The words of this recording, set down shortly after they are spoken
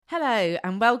Hello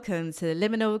and welcome to the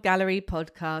Liminal Gallery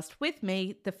podcast with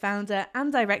me, the founder and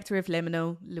director of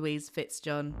Liminal, Louise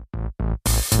Fitzjohn.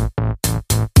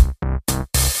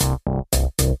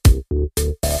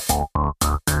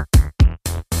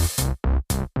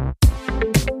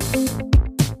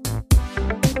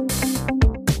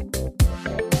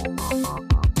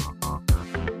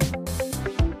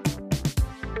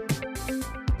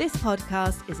 This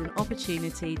podcast is an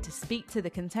opportunity to speak to the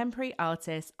contemporary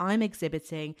artists I'm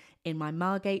exhibiting in my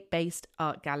Margate-based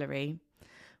art gallery.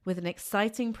 With an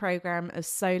exciting programme of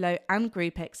solo and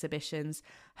group exhibitions,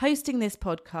 hosting this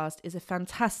podcast is a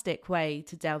fantastic way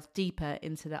to delve deeper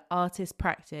into the artist's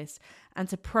practice and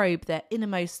to probe their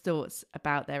innermost thoughts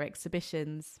about their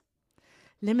exhibitions.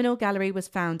 Liminal Gallery was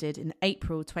founded in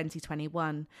April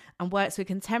 2021 and works with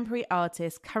contemporary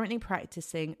artists currently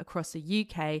practising across the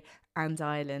UK and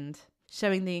Ireland,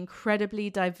 showing the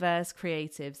incredibly diverse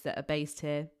creatives that are based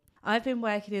here. I've been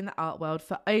working in the art world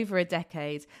for over a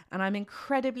decade and I'm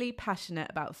incredibly passionate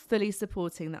about fully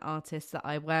supporting the artists that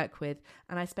I work with,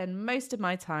 and I spend most of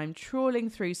my time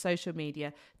trawling through social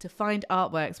media to find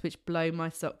artworks which blow my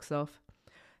socks off.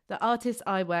 The artists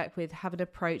I work with have an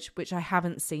approach which I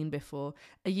haven't seen before,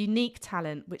 a unique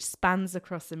talent which spans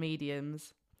across the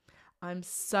mediums. I'm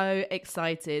so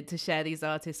excited to share these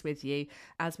artists with you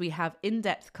as we have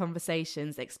in-depth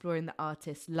conversations exploring the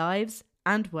artists' lives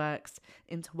and works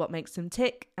into what makes them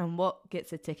tick and what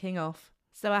gets a ticking off.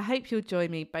 So I hope you'll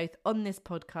join me both on this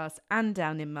podcast and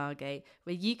down in Margate,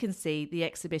 where you can see the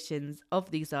exhibitions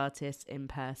of these artists in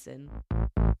person.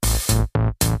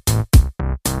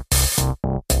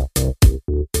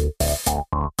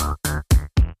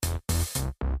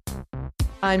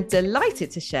 I'm delighted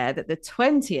to share that the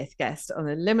 20th guest on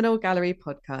the Liminal Gallery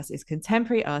podcast is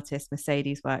contemporary artist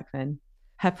Mercedes Workman.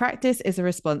 Her practice is a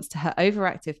response to her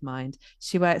overactive mind.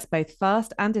 She works both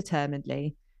fast and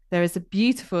determinedly. There is a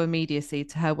beautiful immediacy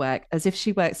to her work, as if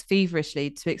she works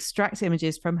feverishly to extract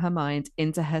images from her mind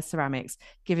into her ceramics,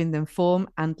 giving them form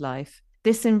and life.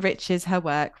 This enriches her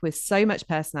work with so much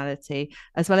personality,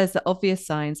 as well as the obvious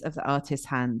signs of the artist's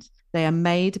hand. They are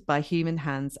made by human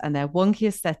hands, and their wonky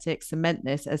aesthetics cement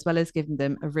this, as well as giving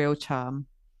them a real charm.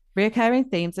 Reoccurring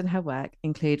themes in her work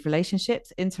include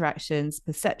relationships, interactions,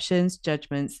 perceptions,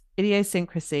 judgments,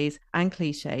 idiosyncrasies, and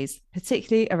cliches,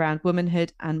 particularly around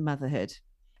womanhood and motherhood.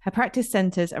 Her practice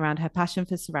centres around her passion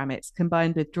for ceramics,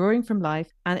 combined with drawing from life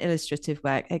and illustrative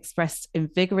work expressed in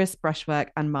vigorous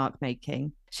brushwork and mark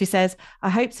making. She says, "I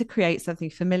hope to create something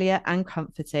familiar and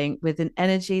comforting with an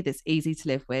energy that's easy to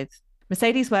live with."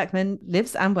 Mercedes Workman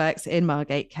lives and works in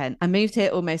Margate, Kent, and moved here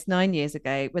almost 9 years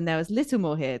ago when there was little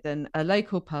more here than a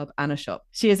local pub and a shop.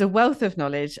 She is a wealth of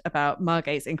knowledge about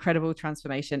Margate's incredible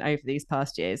transformation over these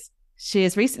past years. She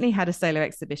has recently had a solo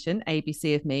exhibition,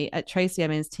 ABC of Me, at Tracy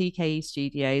Emin's TKE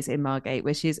Studios in Margate,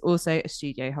 where she is also a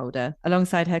studio holder.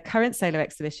 Alongside her current solo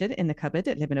exhibition in the cupboard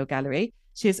at Liminal Gallery,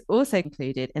 she is also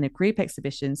included in a group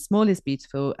exhibition, Small is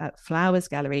Beautiful, at Flowers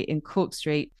Gallery in Cork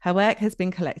Street. Her work has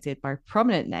been collected by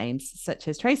prominent names such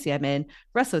as Tracy Emin,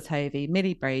 Russell Tovey,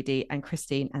 Millie Brady, and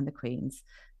Christine and the Queens.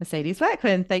 Mercedes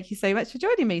Workman, thank you so much for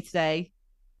joining me today.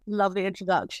 Lovely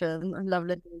introduction. I love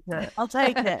listening to it. I'll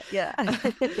take it. Yeah.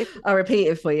 I'll repeat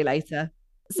it for you later.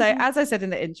 So as I said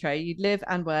in the intro, you live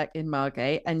and work in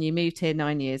Margate and you moved here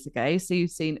 9 years ago. So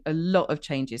you've seen a lot of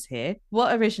changes here.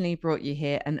 What originally brought you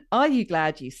here, and are you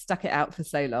glad you stuck it out for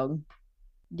so long?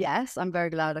 Yes, I'm very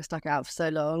glad I stuck it out for so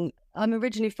long. I'm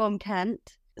originally from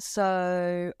Kent.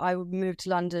 So I moved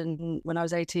to London when I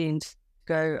was 18 to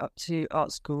go up to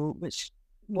art school, which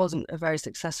wasn't a very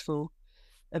successful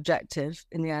objective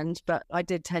in the end, but I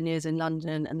did 10 years in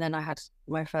London, and then I had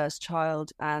my first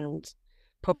child and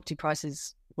property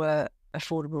prices were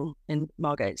affordable in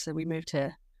Margate, so we moved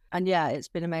here. And yeah, it's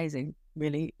been amazing,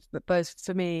 really, but both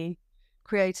for me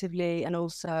creatively and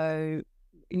also,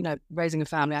 you know, raising a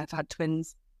family. I've had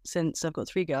twins since. I've got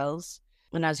 3 girls,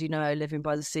 and as you know, living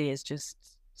by the sea is just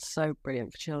so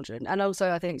brilliant for children, and also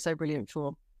I think so brilliant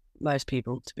for most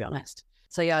people, to be honest.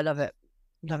 So yeah, I love it.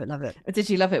 Love it, love it. Did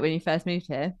you love it when you first moved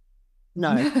here?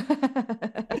 No.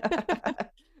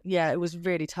 Yeah, it was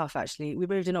really tough, actually. We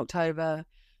moved in October.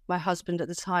 My husband at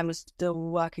the time was still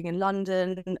working in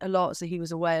London a lot, so he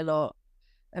was away a lot.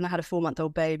 And I had a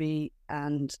 4-month-old baby,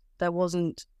 and there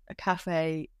wasn't a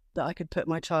cafe that I could put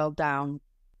my child down,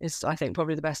 is, I think,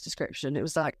 probably the best description. It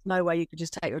was like, no way you could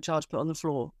just take your child to put on the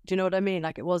floor. Do you know what I mean?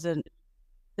 Like, there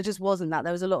just wasn't that.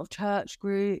 There was a lot of church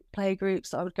play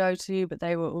groups that I would go to, but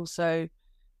they were also,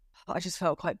 I just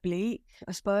felt quite bleak,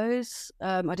 I suppose.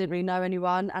 I didn't really know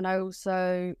anyone. And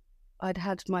I'd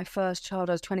had my first child,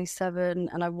 I was 27,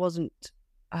 and I wasn't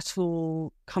at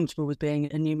all comfortable with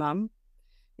being a new mum.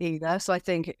 either. So I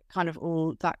think it kind of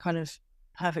all that kind of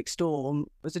perfect storm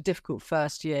was a difficult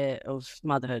first year of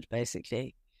motherhood,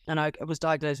 basically. And I was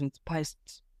diagnosed with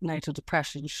postnatal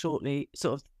depression shortly,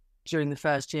 sort of during the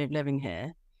first year of living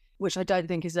here, which I don't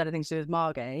think is anything to do with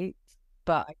Margate,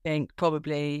 but I think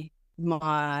probably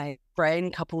my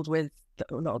brain coupled with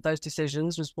a lot of those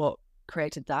decisions was what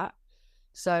created that.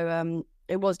 So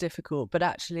it was difficult, but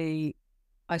actually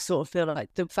I sort of feel like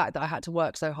the fact that I had to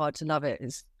work so hard to love it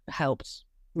has helped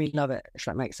me love it, if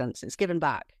that makes sense. It's given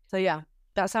back. So yeah,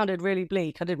 that sounded really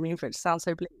bleak. I didn't mean for it to sound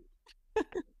so bleak.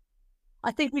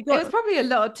 I think we got... It was probably a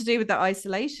lot to do with the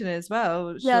isolation as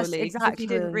well, Yes, surely. Because exactly.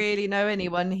 if you didn't really know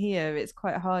anyone here, it's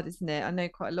quite hard, isn't it? I know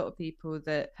quite a lot of people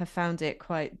that have found it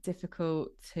quite difficult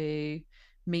to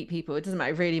meet people. It doesn't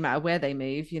really matter where they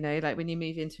move, like when you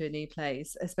move into a new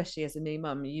place, especially as a new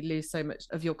mum, you lose so much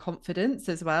of your confidence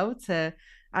as well to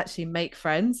actually make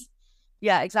friends.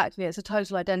 Yeah, exactly. It's a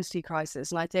total identity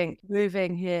crisis. And I think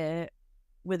moving here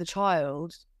with a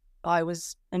child, I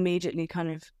was immediately kind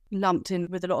of lumped in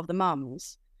with a lot of the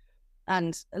mums,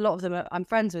 and a lot of them I'm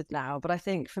friends with now. But I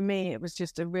think for me, it was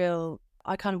just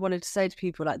I kind of wanted to say to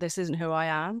people, like, this isn't who I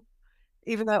am,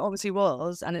 even though it obviously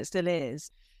was, and it still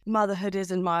is. Motherhood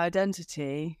isn't my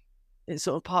identity. It's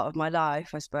sort of part of my life,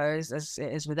 I suppose, as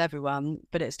it is with everyone.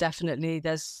 But it's definitely,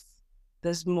 there's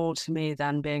more to me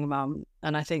than being a mum.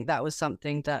 And I think that was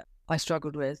something that I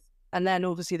struggled with. And then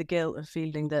obviously the guilt of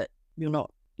feeling that you're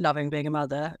not loving being a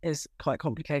mother is quite a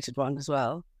complicated one as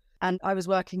well. And I was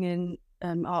working in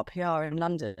art PR in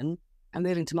London, and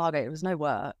moving to Margate, there was no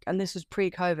work. And this was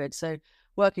pre-COVID, so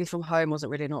working from home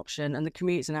wasn't really an option. And the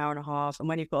commute's an hour and a half. And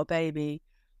when you've got a baby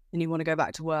and you want to go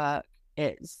back to work,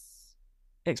 it's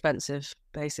expensive,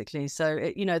 basically. So,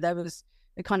 there was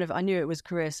I knew it was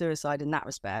career suicide in that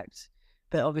respect.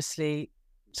 But obviously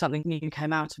something new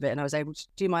came out of it, and I was able to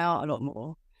do my art a lot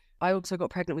more. I also got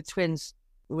pregnant with twins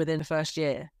within the first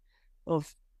year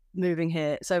of moving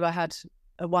here. So I had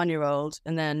a 1-year-old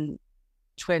and then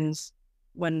twins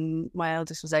when my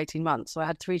eldest was 18 months. So I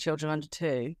had 3 children under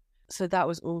 2. So that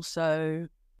was also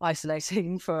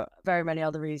isolating for very many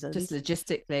other reasons. Just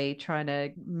logistically trying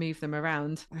to move them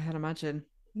around, I can imagine.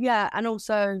 Yeah, and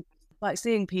also like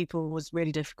seeing people was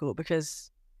really difficult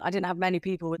because I didn't have many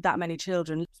people with that many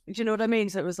children. Do you know what I mean?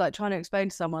 So it was like trying to explain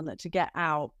to someone that to get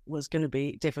out was going to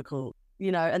be difficult,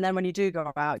 and then when you do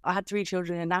go out, I had 3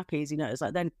 children in nappies, it's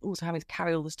like then also having to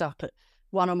carry all the stuff, put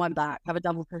one on my back, have a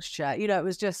double pushchair, it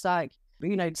was just like,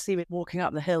 to see me walking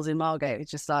up the hills in Margate, it's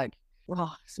just like,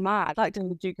 oh, it's mad. Like doing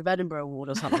the Duke of Edinburgh Award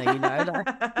or something, like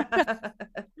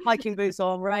hiking boots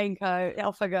on, raincoat,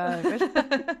 off I go.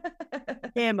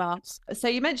 Earmuffs. So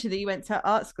you mentioned that you went to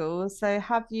art school. So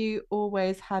have you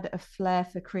always had a flair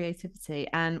for creativity,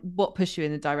 and what pushed you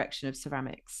in the direction of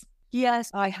ceramics? Yes,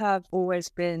 I have always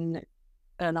been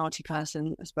an arty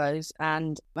person, I suppose,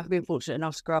 and I've been fortunate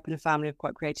enough to grow up in a family of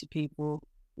quite creative people.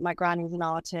 My granny was an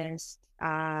artist,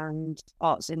 and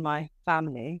art's in my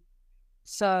family.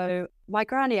 So my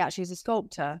granny actually is a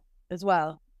sculptor as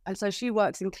well, and so she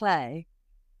works in clay,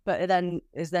 but it then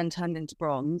is turned into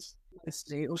bronze,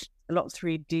 mostly, or a lot of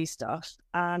 3D stuff.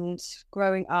 And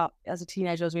growing up as a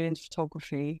teenager, I was really into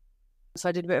photography. So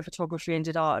I did a bit of photography and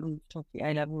did art and photography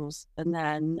A-levels. And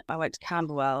then I went to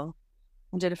Camberwell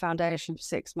and did a foundation for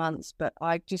 6 months, but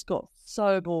I just got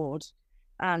so bored,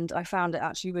 and I found it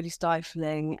actually really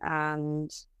stifling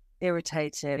and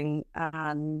irritating.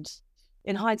 And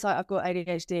in hindsight, I've got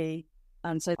ADHD.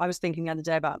 And so I was thinking the other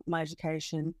day about my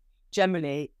education.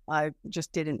 Generally, I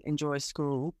just didn't enjoy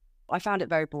school. I found it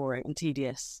very boring and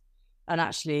tedious. And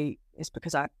actually, it's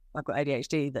because I've got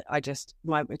ADHD that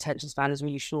my attention span is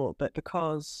really short, but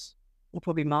because I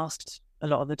probably masked a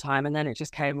lot of the time, and then it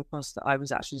just came across that I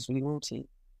was actually just really naughty.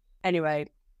 Anyway,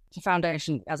 the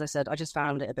foundation, as I said, I just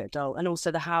found it a bit dull. And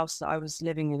also the house that I was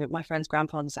living in, my friend's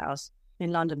grandfather's house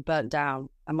in London, burnt down,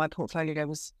 and my portfolio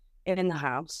was in the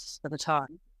house at the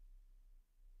time.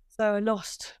 So I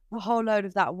lost a whole load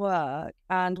of that work.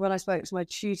 And when I spoke to my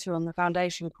tutor on the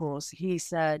foundation course, he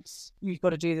said, you've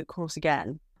got to do the course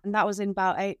again. And that was in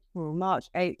about March,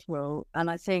 April. And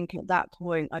I think at that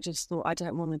point, I just thought, I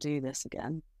don't want to do this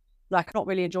again. Like, I'm not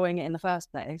really enjoying it in the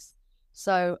first place.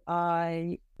 So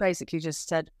I basically just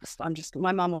said,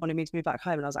 my mum wanted me to move back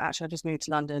home. And I was like, actually, I just moved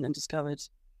to London and discovered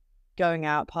going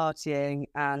out, partying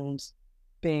and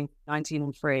being 19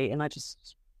 and free. And I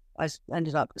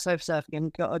ended up sofa surfing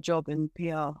and got a job in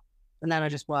PR. And then I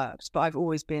just worked. But I've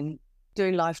always been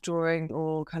doing life drawing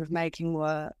or kind of making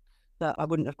work that I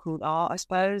wouldn't have called art, I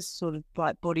suppose, sort of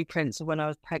like body prints of when I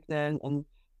was pregnant and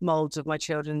molds of my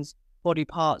children's body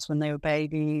parts when they were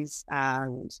babies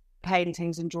and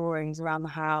paintings and drawings around the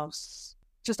house.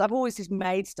 I've always just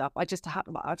made stuff. I've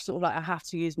sort of like, I have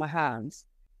to use my hands.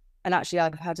 And actually,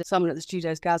 I've had someone at the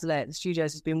studios, Gazelle at the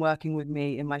studios, has been working with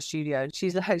me in my studio. She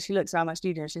looks around my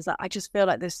studio and she's like, I just feel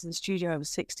like this is the studio of a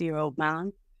 60-year-old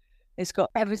man. It's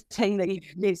got everything that you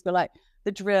need. It's got like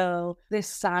the drill, this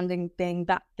sanding thing,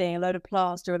 that thing, a load of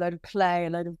plaster, a load of clay, a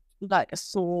load of like a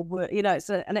saw, you know,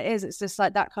 it's just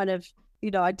like that kind of,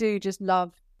 you know, I do just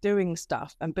love doing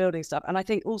stuff and building stuff. And I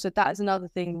think also that is another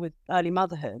thing with early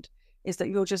motherhood, is that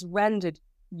you're just rendered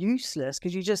useless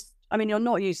because you're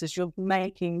not useless, you're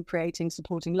making, creating,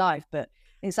 supporting life, but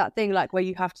it's that thing like where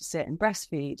you have to sit and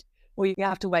breastfeed or you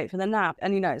have to wait for the nap.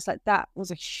 And, you know, it's like that was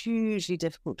a hugely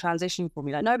difficult transition for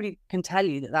me. Like nobody can tell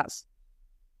you that that's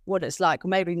what it's like, or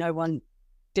maybe no one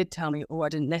did tell me or I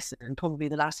didn't listen, probably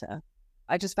the latter.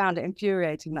 I just found it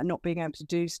infuriating, like not being able to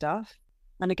do stuff.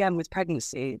 And again, with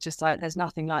pregnancy, it's just like there's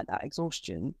nothing like that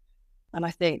exhaustion. And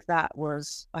I think I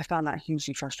found that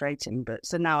hugely frustrating. But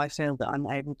so now I feel that I'm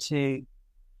able to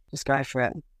just go for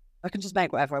it. I can just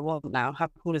make whatever I want now. How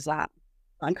cool is that?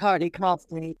 I'm currently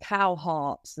casting cow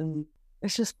hearts and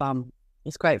it's just fun.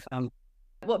 It's great fun.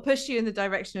 What pushed you in the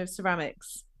direction of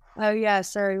ceramics? Oh, yeah.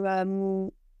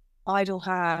 So Idle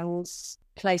Hands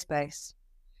clay space,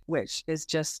 which is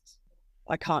just,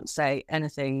 I can't say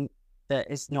anything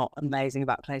that is not amazing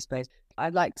about clay space.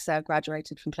 I'd like to say I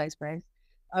graduated from clay space.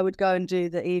 I would go and do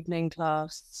the evening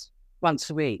class once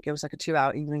a week. It was like a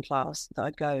 2-hour evening class that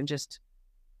I'd go and just,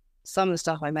 some of the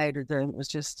stuff I made with them was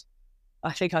just,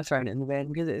 I think I've thrown it in the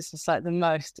bin because it's just like the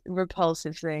most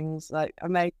repulsive things. Like I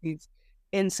made these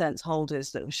incense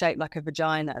holders that were shaped like a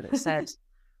vagina that said,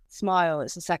 smile,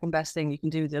 it's the second best thing you can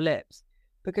do with your lips.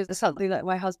 Because it's something that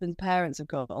my husband's parents have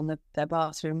got on their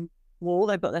bathroom wall.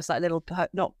 They've got this like little,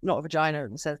 not a vagina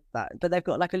that says that, but they've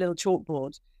got like a little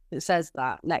chalkboard that says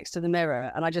that next to the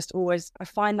mirror. And I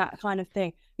find that kind of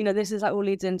thing, you know, this is like all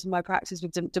leads into my practice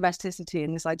with domesticity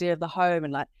and this idea of the home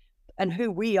and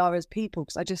who we are as people.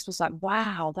 Because I just was like,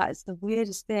 wow, that is the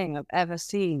weirdest thing I've ever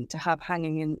seen to have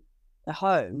hanging in the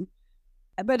home.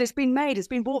 But it's been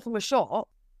bought from a shop.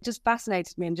 It just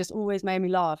fascinated me and just always made me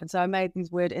laugh. And so I made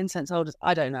these weird incense holders.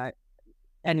 I don't know.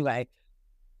 Anyway,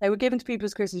 they were given to people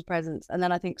as Christmas presents and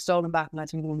then I think stolen back and I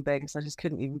threw them in the bin because I just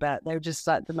couldn't even bear it. They were just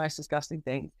like the most disgusting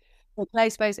things. The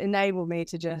play space enabled me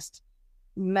to just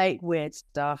make weird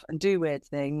stuff and do weird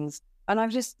things. And I've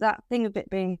just, that thing of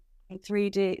it being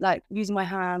 3D, like using my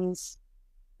hands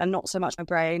and not so much my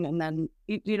brain. And then,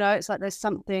 you know, it's like there's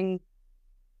something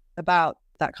about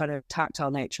that kind of tactile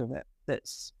nature of it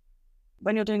that's,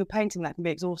 when you're doing a painting, that can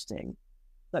be exhausting.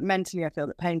 But mentally, I feel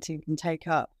that painting can take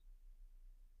up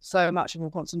so much of your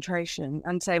concentration,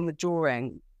 and same with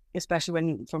drawing, especially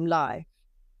when from life.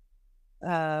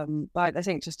 But I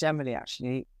think just generally,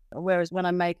 actually, whereas when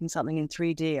I'm making something in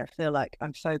 3D, I feel like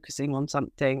I'm focusing on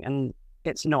something and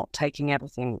it's not taking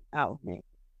everything out of me.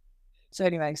 So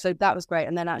anyway, so that was great.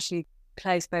 And then actually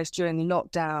clay space during the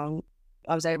lockdown,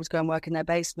 I was able to go and work in their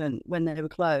basement when they were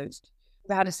closed.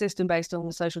 They had a system based on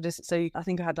the social distance. So I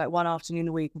think I had like 1 afternoon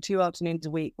a week or 2 afternoons a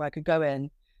week where I could go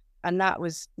in. And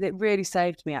it really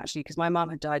saved me actually, because my mum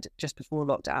had died just before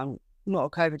lockdown, not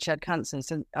of COVID, she had cancer.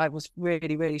 So I was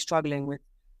really, really struggling with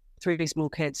 3 small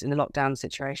kids in the lockdown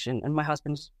situation. And my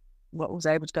husband was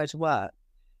able to go to work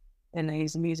and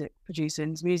he's a music producer in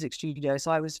his music studio.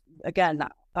 So I was, again,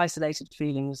 that isolated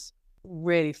feeling was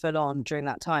really full on during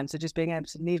that time. So just being able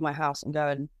to leave my house and go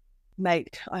and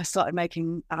I started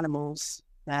making animals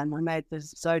then. I made the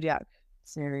Zodiac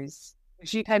series,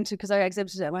 which you came to because I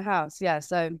exhibited it at my house. Yeah,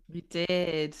 so you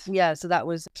did. Yeah, so that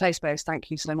was Play Space.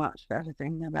 Thank you so much for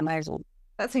everything. They're amazing.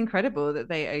 That's incredible that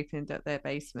they opened up their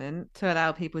basement to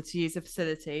allow people to use the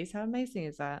facilities. How amazing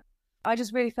is that? I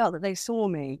just really felt that they saw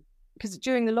me, because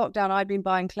during the lockdown I'd been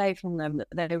buying clay from them.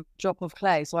 They would drop off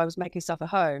clay, so I was making stuff at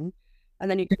home, and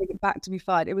then you take it back to be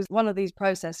fired. It was one of these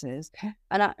processes,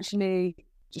 and actually,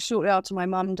 shortly after my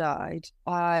mum died,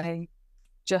 I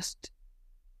just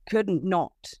couldn't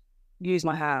not use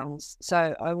my hands.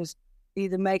 So I was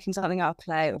either making something out of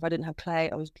clay, or if I didn't have clay,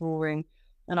 I was drawing.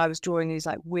 And I was drawing these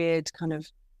like weird kind of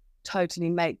totally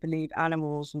make-believe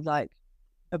animals with like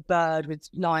a bird with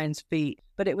lion's feet.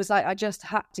 But it was like I just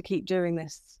had to keep doing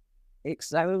this. It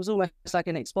was almost like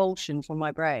an expulsion from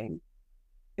my brain.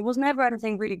 It was never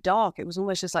anything really dark. It was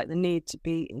almost just like the need to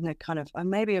be in a kind of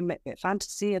maybe a bit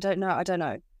fantasy. I don't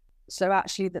know. So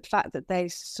actually the fact that they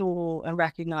saw and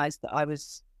recognized that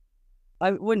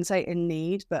I wouldn't say in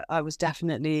need, but I was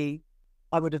definitely,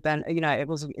 I would have been, you know, it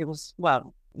was,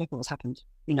 well, look what's happened,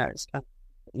 you know, so,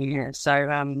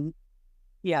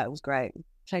 yeah, it was great.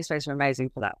 Play space are amazing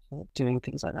for that, for doing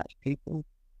things like that to people.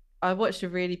 I watched a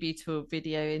really beautiful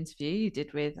video interview you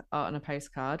did with Art on a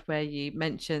Postcard where you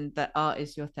mentioned that art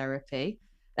is your therapy.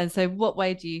 And so, what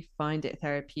way do you find it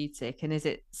therapeutic? And is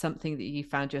it something that you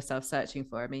found yourself searching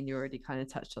for? I mean, you already kind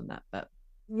of touched on that, but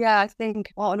Yeah, I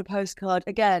think Art on a Postcard,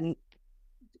 again,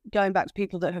 going back to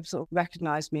people that have sort of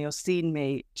recognized me or seen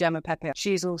me, Gemma Pepe,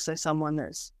 she's also someone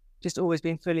that's just always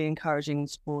been fully encouraging and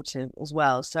supportive as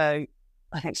well. So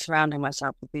I think surrounding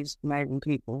myself with these amazing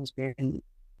people has been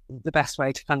the best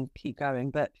way to kind of keep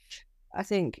going. But I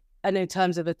think, and in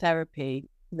terms of a therapy,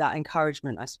 that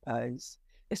encouragement, I suppose,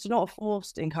 it's not a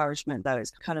forced encouragement though.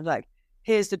 It's kind of like,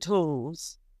 here's the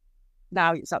tools,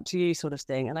 now it's up to you sort of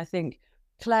thing. And I think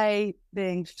clay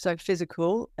being so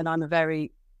physical, and I'm a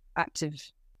very active,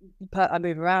 I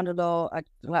move around a lot, I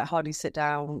like hardly sit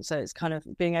down. So it's kind of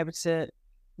being able to,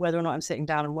 whether or not I'm sitting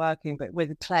down and working, but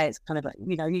with clay, it's kind of like,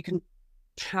 you know, you can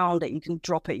pound it, you can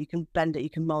drop it, you can bend it, you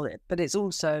can mold it, but it's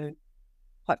also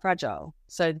quite fragile.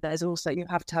 So there's also, you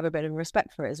have to have a bit of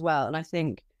respect for it as well. And I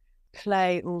think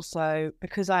clay also,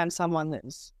 because I am someone that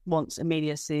wants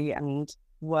immediacy and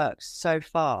works so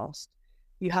fast,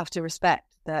 you have to respect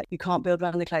that you can't build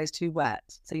when the clay is too wet.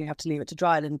 So you have to leave it to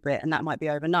dry a little bit, and that might be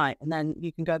overnight. And then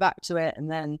you can go back to it and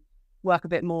then work a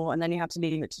bit more. And then you have to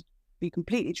leave it to be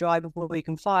completely dry before we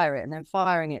can fire it. And then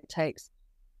firing it takes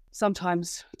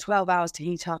sometimes 12 hours to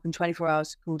heat up and 24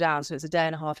 hours to cool down. So it's a day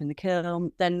and a half in the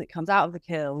kiln. Then it comes out of the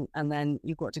kiln, and then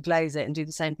you've got to glaze it and do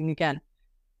the same thing again.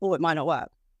 Or it might not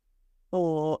work.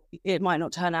 Or it might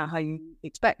not turn out how you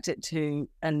expect it to.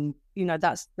 And, you know,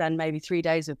 that's then maybe 3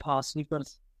 days have passed and you've got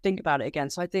to think about it again.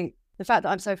 So I think the fact that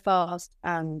I'm so fast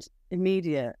and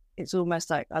immediate, it's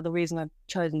almost like the reason I've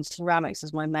chosen ceramics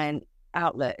as my main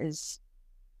outlet is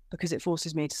because it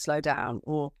forces me to slow down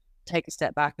or take a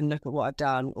step back and look at what I've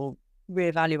done or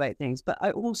reevaluate things. But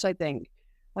I also think,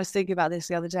 I was thinking about this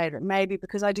the other day, that maybe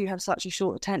because I do have such a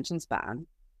short attention span,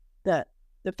 that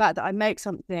the fact that I make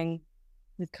something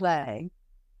with clay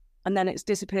and then it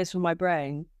disappears from my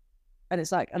brain, and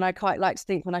it's like, and I quite like to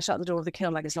think when I shut the door of the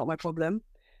kiln, like it's not my problem.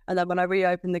 And then when I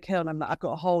reopen the kiln, I'm like, I've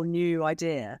got a whole new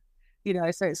idea, you know.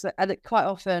 So it's, and it, quite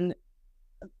often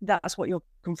that's what you're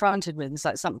confronted with. It's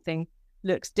like something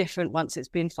looks different once it's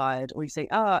been fired, or you think,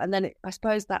 oh, and then I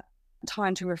suppose that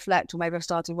time to reflect, or maybe I've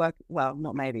started work, well,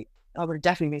 not maybe, I would have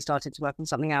definitely started to work on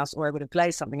something else, or I would have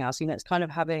glazed something else, you know. It's kind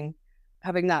of having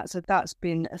that. So that's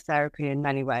been a therapy in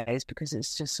many ways, because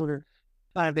it's just sort of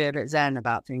trying to be a bit zen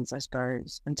about things, I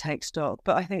suppose, and take stock.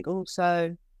 But I think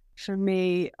also for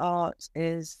me, art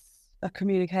is a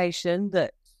communication,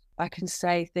 that I can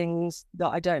say things that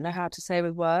I don't know how to say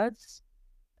with words.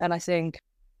 And I think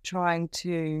trying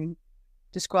to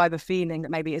describe a feeling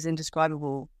that maybe is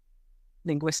indescribable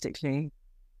linguistically,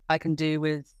 I can do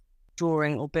with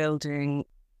drawing or building,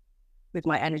 with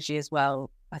my energy as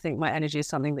well. I think my energy is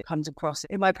something that comes across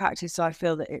in my practice. So I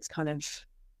feel that it's kind of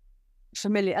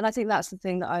familiar. And I think that's the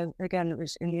thing that I, again,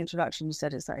 which in the introduction you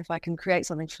said, is that if I can create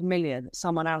something familiar that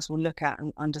someone else will look at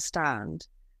and understand,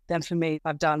 then for me,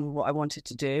 I've done what I wanted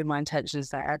to do. My intention is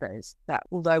that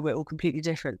although we're all completely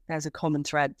different, there's a common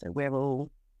thread that we're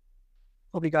all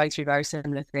probably going through very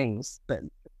similar things, but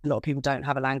a lot of people don't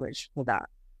have a language for that.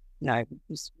 No,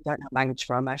 we don't have language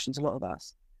for our emotions, a lot of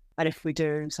us. And if we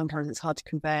do, sometimes it's hard to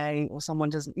convey, or someone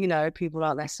doesn't, you know, people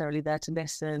aren't necessarily there to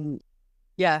listen.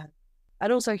 Yeah.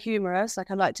 And also humorous.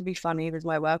 Like, I like to be funny with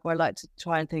my work, or I like to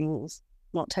try and things,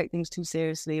 not take things too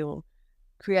seriously, or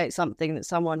create something that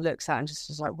someone looks at and just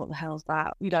is like, what the hell's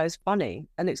that? You know, it's funny.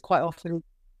 And it's quite often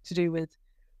to do with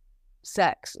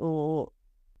sex, or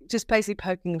just basically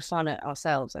poking fun at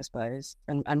ourselves, I suppose,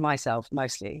 and myself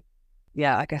mostly.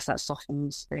 Yeah, I guess that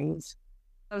softens things.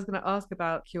 I was going to ask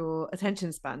about your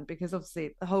attention span, because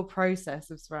obviously the whole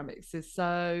process of ceramics is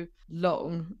so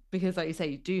long, because like you say,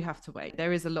 you do have to wait.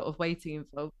 There is a lot of waiting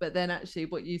involved, but then actually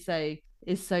what you say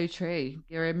is so true.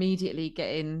 You're immediately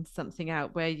getting something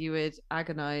out where you would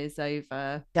agonize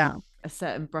over a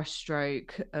certain brush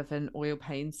stroke of an oil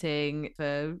painting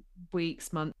for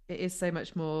weeks, months. It is so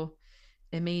much more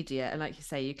immediate. And like you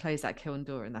say, you close that kiln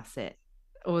door and that's it.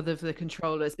 All of the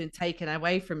control has been taken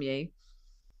away from you.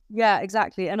 Yeah,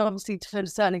 exactly. And obviously, to a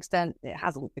certain extent, it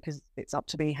hasn't, because it's up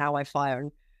to me how I fire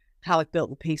and how I've built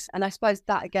the piece. And I suppose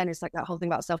that, again, is like that whole thing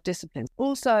about self-discipline.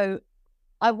 Also,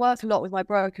 I work a lot with my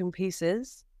broken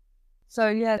pieces. So,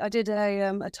 yeah, I did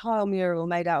a tile mural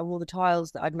made out of all the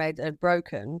tiles that I'd made that had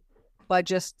broken, by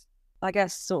just, I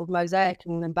guess, sort of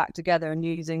mosaicing them back together and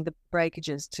using the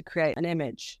breakages to create an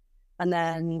image. And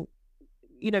then,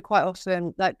 you know, quite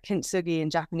often, like kintsugi in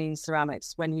Japanese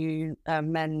ceramics, when you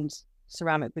mend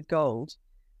ceramic with gold,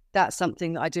 that's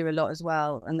something that I do a lot as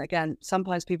well. And again,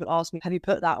 sometimes people ask me, have you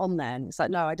put that on there? And it's like,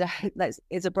 no, I don't.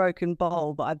 It's a broken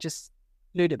bowl, but I've just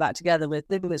glued it back together with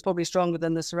something that's probably stronger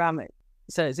than the ceramic.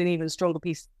 So it's an even stronger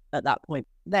piece at that point.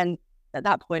 Then at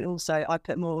that point also, I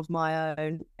put more of my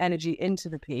own energy into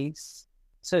the piece.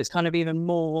 So it's kind of even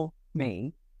more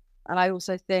me. And I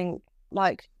also think,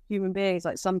 like human beings,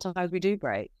 like sometimes we do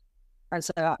break. And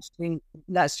so actually,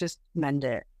 let's just mend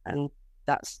it. And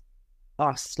that's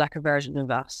us, like a version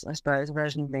of us, I suppose, a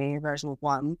version of me, a version of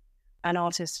one. And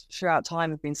artists throughout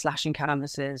time have been slashing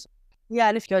canvases. Yeah,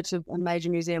 and if you go to a major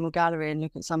museum or gallery and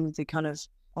look at some of the kind of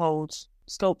old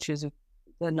sculptures of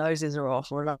the noses are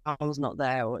off or an arm's not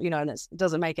there, or, and it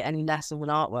doesn't make it any less of an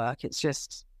artwork. It's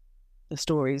just the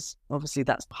stories. Obviously,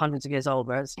 that's hundreds of years old,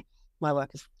 whereas my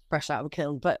work is fresh out of a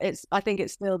kiln. But I think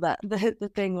it's still that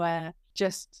the thing where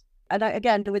just, and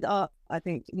again, with art, I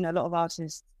think, a lot of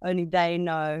artists, only they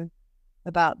know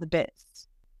about the bits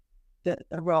that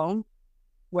are wrong,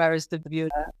 whereas the viewer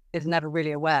is never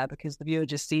really aware because the viewer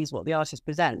just sees what the artist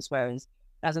presents. Whereas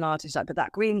as an artist, like, but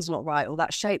that green's not right, or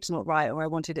that shape's not right, or I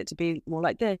wanted it to be more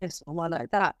like this or more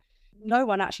like that. No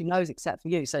one actually knows except for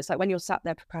you. So it's like when you're sat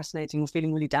there procrastinating or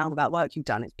feeling really down about work you've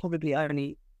done, it's probably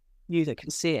only you that can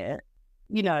see it.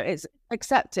 It's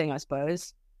accepting, I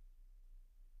suppose.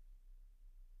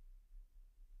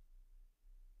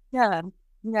 Yeah.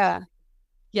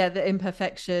 The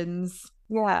imperfections.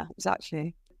 Yeah,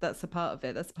 exactly. That's a part of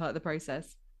it. That's a part of the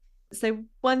process. So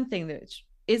one thing that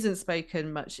isn't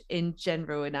spoken much in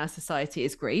general in our society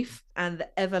is grief and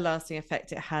the everlasting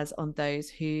effect it has on those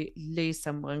who lose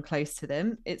someone close to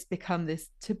them. It's become this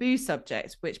taboo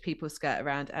subject which people skirt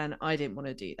around, and I didn't want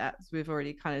to do that. We've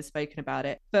already kind of spoken about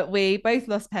it, but we both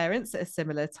lost parents at a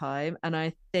similar time, and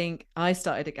I think I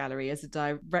started a gallery as a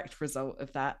direct result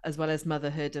of that, as well as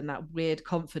motherhood and that weird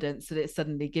confidence that it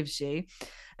suddenly gives you.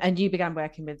 And you began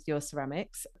working with your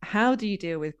ceramics. How do you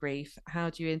deal with grief? How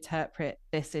do you interpret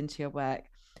this into your work?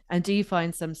 And do you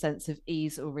find some sense of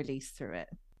ease or release through it?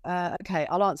 Okay,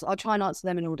 I'll try and answer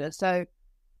them in order. So,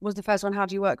 was the first one, how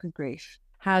do you work with grief?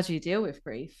 How do you deal with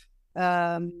grief?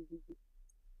 I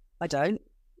don't.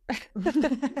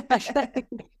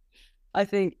 I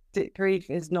think grief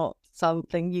is not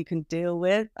something you can deal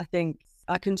with. I think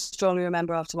I can strongly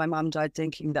remember after my mum died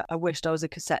thinking that I wished I was a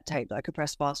cassette tape that I could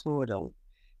press fast forward on,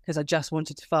 because I just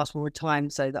wanted to fast forward time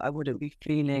so that I wouldn't be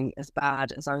feeling as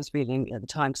bad as I was feeling at the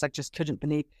time, because I just couldn't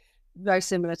believe. Very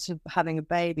similar to having a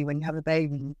baby. When you have a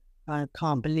baby, you kind of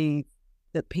can't believe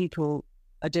that people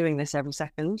are doing this every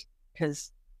second,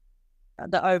 because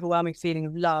the overwhelming feeling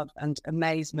of love and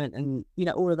amazement and,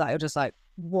 all of that, you're just like,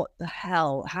 what the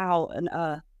hell? How on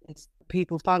earth is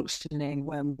people functioning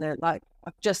when they're like,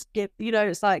 I've just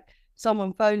it's like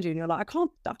someone phoned you and you're like,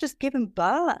 I've just given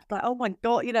birth. Like, oh my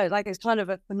God, like it's kind of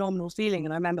a phenomenal feeling.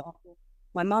 And I remember after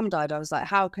my mum died, I was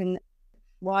like,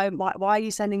 why are you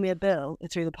sending me a bill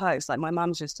through the post? Like, my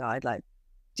mum's just died. Like,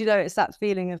 it's that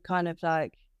feeling of kind of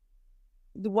like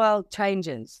the world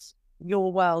changes,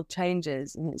 your world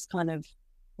changes. And it's kind of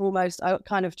almost, I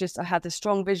had this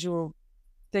strong visual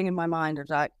thing in my mind of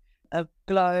like a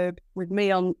globe with me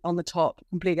on the top,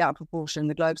 completely out of proportion.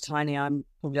 The globe's tiny. I'm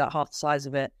probably like half the size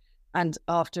of it. And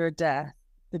after a death,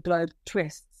 the globe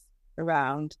twists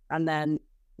around and then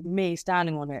me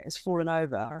standing on it is fallen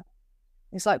over.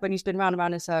 It's like when you spin round and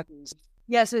round in circles.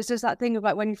 Yeah, so it's just that thing of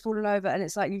like when you've fallen over and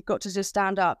it's like you've got to just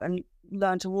stand up and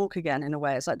learn to walk again in a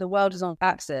way. It's like the world is on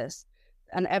axis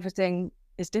and everything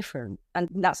is different and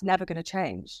that's never going to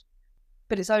change.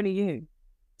 But it's only you.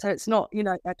 So it's not,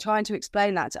 trying to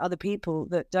explain that to other people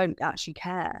that don't actually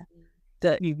care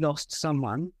that you've lost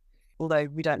someone, although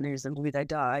we don't lose them, maybe they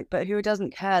die, but who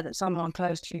doesn't care that someone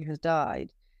close to you has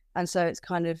died. And so it's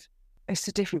kind of, it's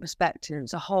a different perspective.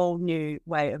 It's a whole new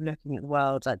way of looking at the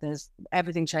world. Like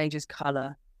everything changes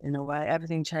color in a way.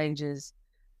 Everything changes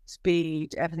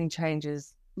speed. Everything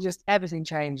changes. Just everything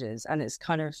changes. And it's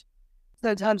kind of,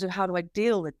 so in terms of how do I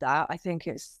deal with that, I think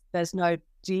there's no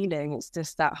dealing. It's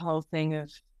just that whole thing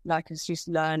of like, it's just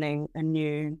learning a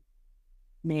new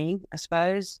me, I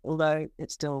suppose, although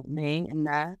it's still me in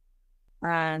there.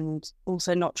 And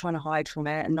also not trying to hide from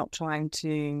it and not trying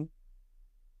to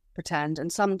pretend.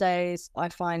 And some days I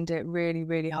find it really,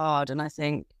 really hard. And I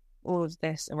think all of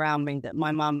this around me that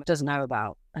my mum doesn't know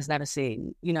about, has never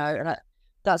seen, and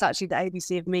that's actually the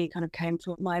ABC of me kind of came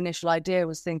to. My initial idea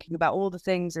was thinking about all the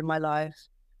things in my life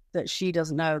that she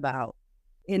doesn't know about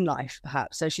in life,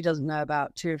 perhaps. So she doesn't know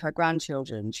about 2 of her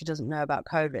grandchildren. She doesn't know about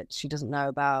COVID. She doesn't know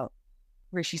about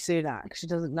Rishi Sunak. She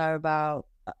doesn't know about,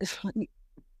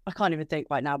 I can't even think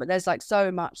right now, but there's like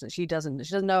so much that she doesn't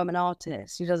know I'm an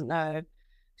artist. She doesn't know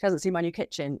She hasn't seen my new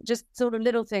kitchen. Just sort of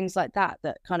little things like that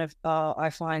that kind of are, I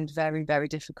find very, very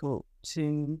difficult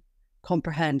to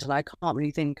comprehend, and I can't really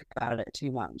think about it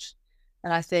too much.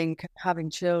 And I think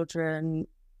having children,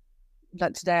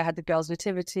 like today I had the girls'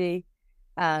 nativity,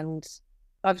 and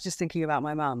I was just thinking about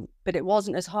my mum, but it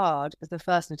wasn't as hard as the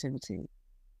first nativity.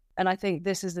 And I think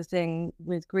this is the thing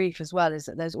with grief as well, is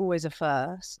that there's always a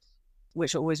first,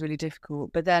 which are always really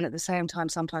difficult. But then at the same time,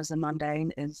 sometimes the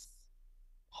mundane is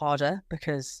harder,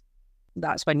 because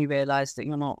that's when you realize that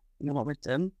you're not with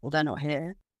them, or they're not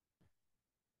here.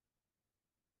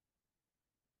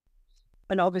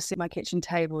 And obviously my kitchen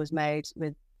table is made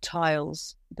with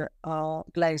tiles that are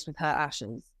glazed with her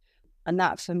ashes. And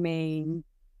that for me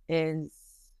is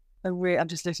I'm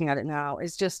just looking at it now.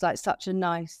 It's just like such a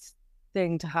nice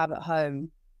thing to have at home.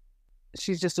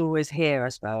 She's just always here, I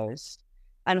suppose.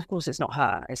 And of course it's not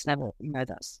her. It's never,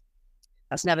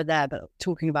 that's never there, but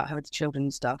talking about her with the children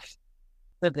and stuff.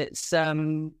 But it's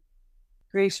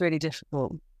grief's really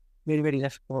difficult. Really, really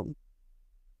difficult.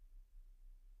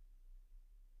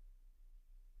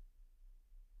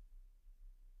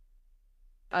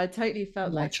 I totally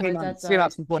felt like my dad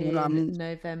died in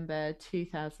November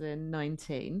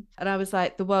 2019. And I was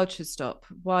like, the world should stop.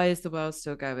 Why is the world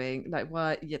still going? Like,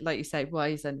 why, like you say, why are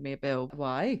you sending me a bill?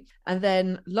 Why? And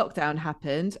then lockdown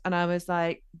happened. And I was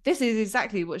like, this is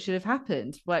exactly what should have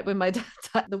happened. Like when my dad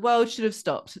died, the world should have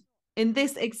stopped in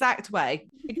this exact way.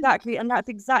 Exactly. And that's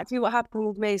exactly what happened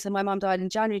with me. So my mum died in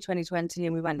January 2020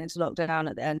 and we went into lockdown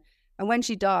at the end. And when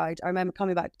she died, I remember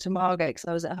coming back to Margate because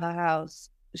I was at her house.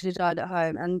 She died at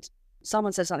home, and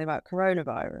someone said something about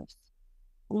coronavirus.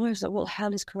 And I was like, what the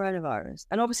hell is coronavirus?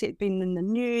 And obviously it'd been in the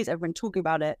news, everyone talking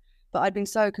about it, but I'd been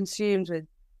so consumed with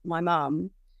my mum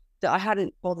that I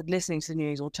hadn't bothered listening to the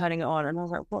news or turning it on. And I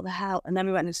was like, what the hell? And then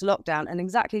we went into lockdown, and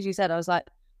exactly as you said, I was like,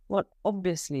 well,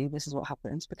 obviously this is what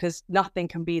happens, because nothing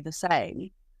can be the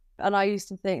same. And I used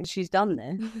to think, she's done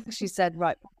this. She said,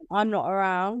 right, I'm not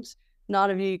around. None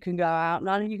of you can go out.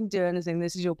 None of you can do anything.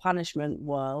 This is your punishment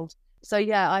world. So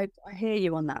yeah, I hear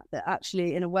you on that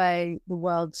actually, in a way, the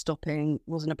world stopping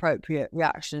was an appropriate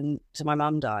reaction to my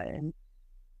mum dying.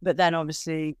 But then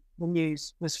obviously the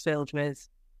news was filled with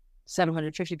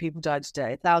 750 people died today,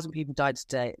 1,000 people died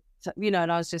today. So, and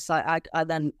I was just like,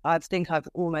 I think I've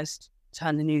almost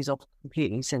turned the news off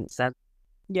completely since then.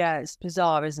 Yeah, it's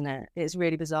bizarre, isn't it? It's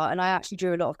really bizarre. And I actually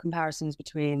drew a lot of comparisons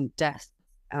between death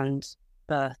and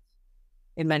birth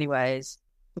in many ways.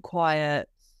 The quiet,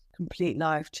 complete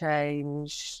life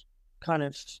change, kind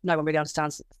of no one really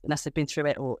understands unless they've been through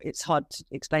it, or it's hard to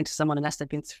explain to someone unless they've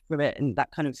been through it, and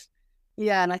that kind of,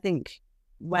 yeah. And I think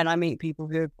when I meet people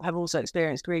who have also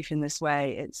experienced grief in this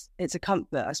way, it's a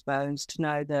comfort, I suppose, to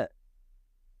know that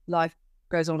life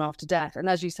goes on after death. And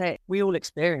as you say, we all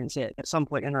experience it at some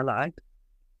point in our life.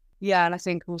 Yeah, and I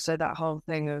think also that whole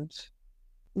thing of,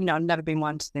 I've never been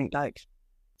one to think like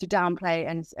to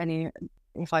downplay any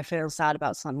if I feel sad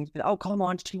about something, but oh, come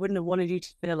on, she wouldn't have wanted you to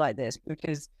feel like this,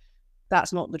 because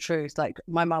that's not the truth. Like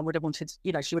my mum would have wanted,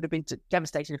 she would have been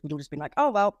devastated if we'd all just been like, oh,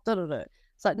 well, da, da, da.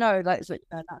 It's like, no, like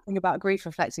that thing about grief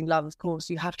reflecting love, of course,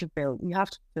 you have to feel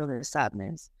this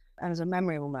sadness and as a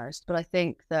memory almost. But I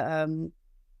think that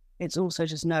it's also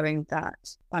just knowing that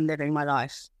I'm living my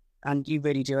life and you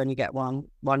really do only get one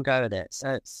go at it. So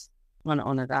it's, I want to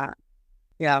honour that.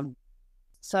 Yeah.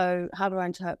 So how do I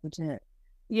interpret it?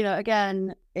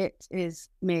 Again, it is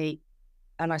me.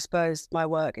 And I suppose my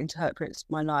work interprets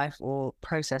my life or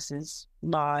processes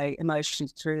my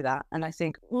emotions through that. And I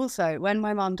think also when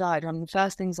my mum died, one of the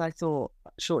first things I thought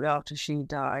shortly after she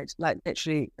died, like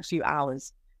literally a few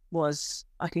hours, was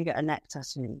I can get a neck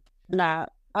tattoo. Now,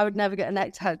 I would never get a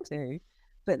neck tattoo,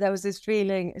 but there was this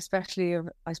feeling, especially of,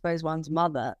 I suppose, one's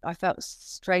mother. I felt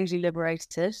strangely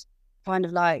liberated, kind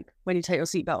of like when you take your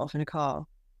seatbelt off in a car.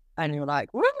 And you're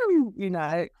like, woo,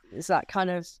 it's that kind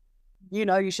of,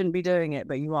 you shouldn't be doing it,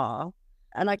 but you are.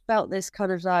 And I felt this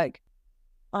kind of like,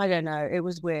 I don't know, it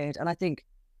was weird. And I think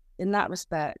in that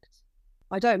respect,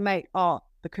 I don't make art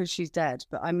because she's dead,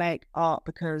 but I make art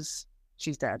because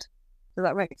she's dead. Does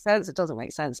that make sense? It doesn't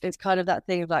make sense. It's kind of that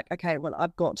thing of like, okay, well,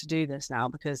 I've got to do this now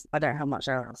because I don't have much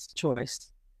else choice.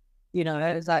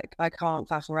 It's like, I can't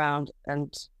faff around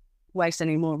and waste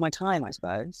any more of my time, I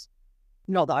suppose.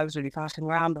 Not that I was really faffing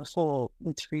around before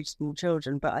with 3 small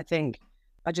children, but I think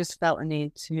I just felt a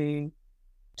need to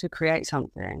create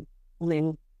something. I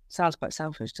mean, sounds quite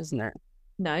selfish, doesn't it?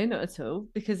 No, not at all,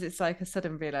 because it's like a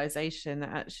sudden realization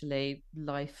that actually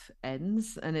life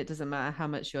ends, and it doesn't matter how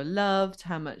much you're loved,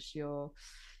 how much you're,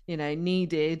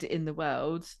 needed in the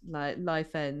world, like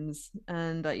life ends.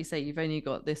 And like you say, you've only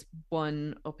got this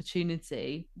one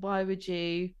opportunity. Why would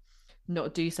you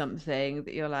not do something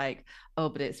that you're like, oh,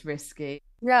 but it's risky.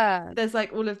 Yeah, There's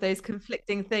like all of those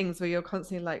conflicting things where you're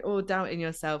constantly like, oh, doubting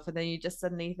yourself. And then you just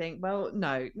suddenly think, well,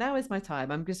 no, now is my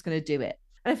time. I'm just going to do it.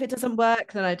 And if it doesn't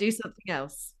work, then I do something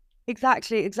else.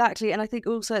 exactly. And I think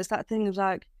also it's that thing of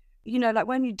like, you know, like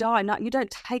when you die, you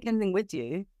don't take anything with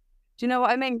you. Do you know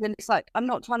what I mean? And it's like, I'm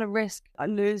not trying to risk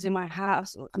losing my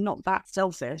house. I'm not that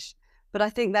selfish. But I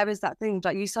think there is that thing,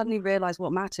 like you suddenly realize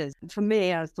what matters. For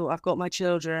me, I thought I've got my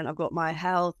children, I've got my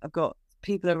health, I've got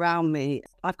people around me.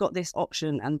 I've got this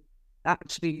option, and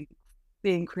actually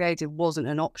being creative wasn't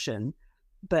an option,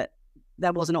 but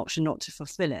there was an option not to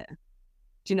fulfill it.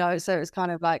 Do you know? So it's kind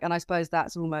of like, and I suppose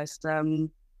that's almost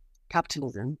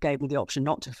capitalism gave me the option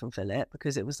not to fulfill it,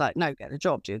 because it was like, no, get a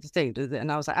job, do the thing, do it.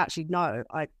 And I was like, actually, no,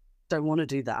 I don't want to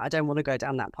do that. I don't want to go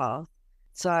down that path.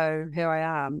 So here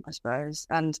I am, I suppose.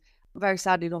 And very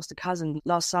sadly lost a cousin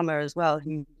last summer as well.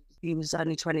 He was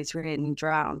only 23 and he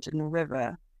drowned in a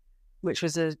river, which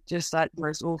was just like the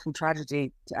most awful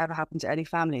tragedy to ever happen to any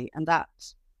family. And that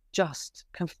just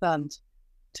confirmed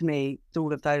to me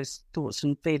all of those thoughts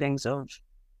and feelings of,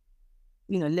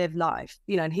 you know, live life,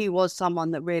 you know, and he was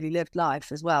someone that really lived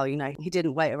life as well. You know, he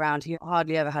didn't wait around. He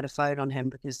hardly ever had a phone on him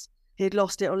because he'd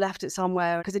lost it or left it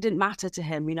somewhere, because it didn't matter to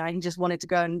him. You know, he just wanted to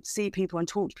go and see people and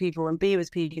talk to people and be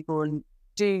with people and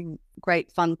do great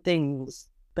fun things,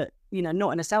 but, you know,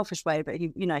 not in a selfish way, but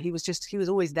he, you know, he was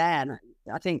always there. And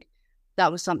I think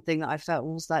that was something that I felt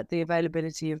was like the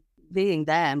availability of being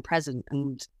there and present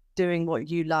and doing what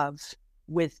you love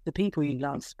with the people you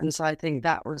love. And so I think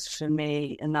that was for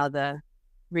me another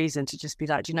reason to just be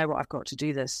like, do you know what, I've got to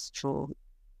do this for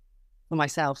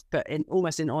myself, but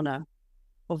almost in honor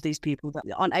of these people that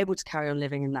aren't able to carry on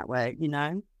living in that way, you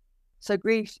know? So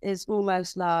grief is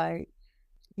almost like,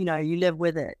 you know, you live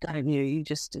with it, don't you?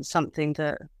 It's something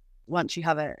that once you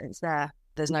have it, it's there.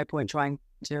 There's no point trying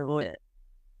to avoid it.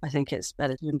 I think it's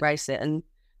better to embrace it, and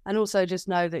also just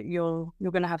know that you're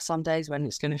going to have some days when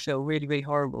it's going to feel really, really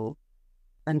horrible,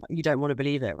 and you don't want to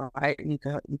believe it, right? You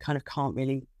kind of can't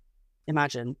really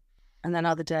imagine. And then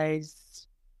other days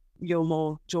you're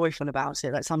more joyful about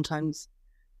it. Like sometimes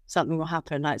something will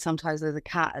happen. Like sometimes there's a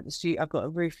cat at the studio. I've got a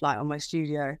roof light on my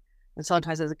studio, and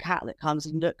sometimes there's a cat that comes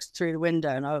and looks through the window,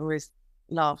 and I always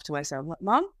laugh to myself, like,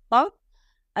 Mum?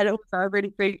 And also I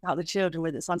really freak out the children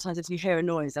with it. Sometimes if you hear a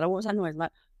noise, and I what's that noise? I'm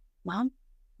like, Mum?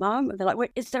 And they're like,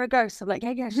 wait, is there a ghost? I'm like,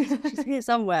 yeah, she's here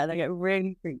somewhere. They get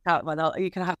really freaked out by that.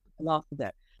 You can have to laugh with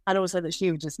it. And also that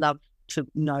she would just love to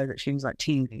know that she was like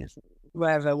teasing us,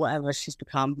 whatever she's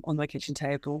become on my kitchen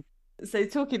table. So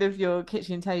talking of your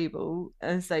kitchen table,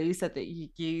 and so you said that you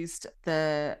used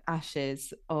the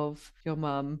ashes of your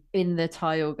mum in the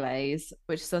tile glaze,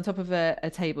 which is on top of a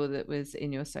table that was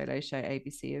in your solo show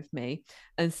ABC of Me.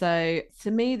 And so to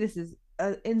me, this is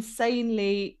an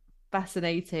insanely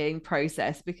fascinating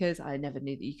process, because I never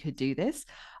knew that you could do this.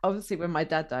 Obviously, when my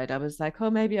dad died, I was like, oh,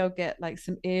 maybe I'll get like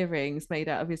some earrings made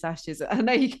out of his ashes. I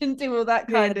know you can do all that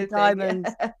kind of diamonds.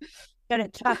 thing. Yeah. Get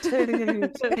it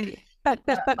tattooed.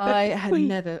 I had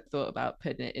never thought about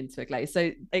putting it into a glaze.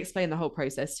 So explain the whole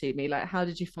process to me. Like, how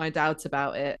did you find out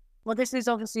about it? Well, this is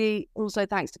obviously also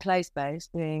thanks to Clay Space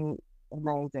being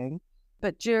amazing.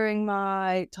 But during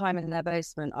my time in their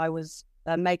basement, I was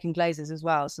making glazes as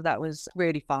well. So that was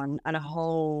really fun and a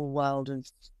whole world of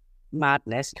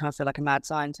madness. You kind of feel like a mad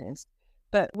scientist.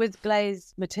 But with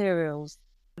glaze materials,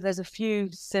 there's a few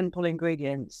simple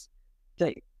ingredients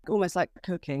that almost like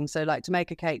cooking. So like to make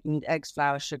a cake, you need eggs,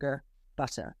 flour, sugar,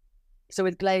 butter. So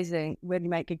with glazing, when you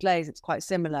make a glaze, it's quite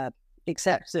similar,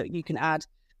 except that you can add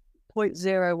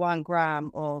 0.01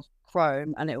 gram of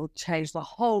chrome and it will change the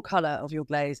whole color of your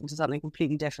glaze into something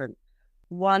completely different.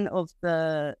 One of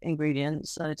the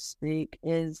ingredients, so to speak,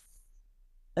 is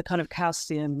a kind of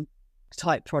calcium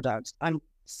type product. I'm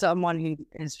someone who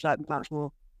is like much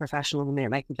more professional than me at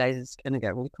making glazes, going to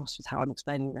get really cross with how I'm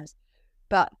explaining this.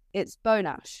 But it's bone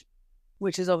ash,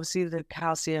 which is obviously the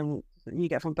calcium that you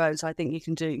get from bones. So I think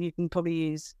you can probably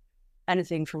use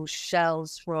anything from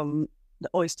shells from the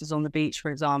oysters on the beach,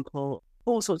 for example,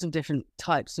 all sorts of different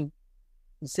types of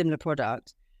similar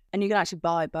product. And you can actually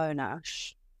buy bone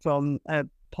ash from a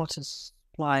potter's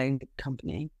supplying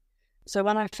company. So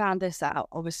when I found this out,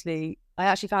 obviously, I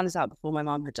actually found this out before my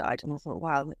mum had died. And I thought,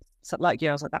 wow, like you,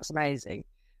 I was like, that's amazing.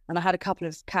 And I had a couple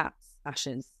of cat's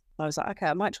ashes. I was like, okay,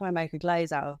 I might try and make a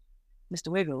glaze out of Mr.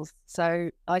 Wiggles.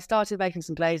 So I started making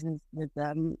some glazes with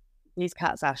these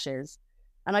cat's ashes,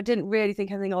 and I didn't really think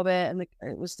anything of it. And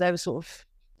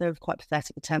they were quite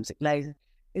pathetic attempts at glazing.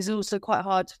 It's also quite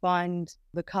hard to find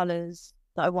the colours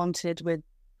that I wanted with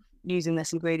using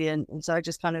this ingredient, and so I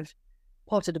just kind of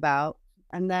potted about.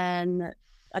 And then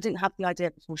I didn't have the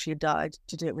idea before she had died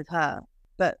to do it with her,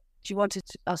 but she wanted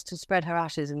us to spread her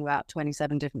ashes in about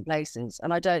 27 different places.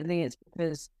 And I don't think it's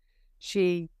because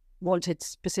she wanted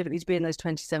specifically to be in those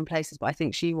 27 places, but I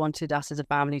think she wanted us as a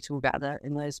family to all gather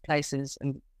in those places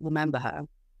and remember her.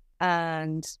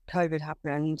 And COVID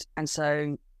happened, and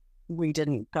so we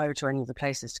didn't go to any of the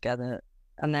places together.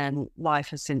 And then life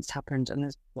has since happened, and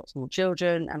there's lots more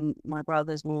children, and my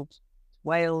brother's moved to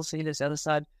Wales, so he lives the other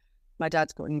side. My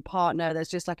dad's got a new partner. There's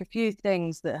just like a few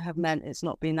things that have meant it's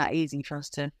not been that easy for us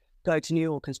to go to New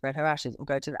York and spread her ashes, or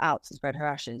go to the Alps and spread her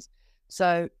ashes.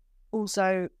 So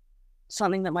also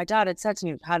something that my dad had said to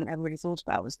me, which I hadn't ever really thought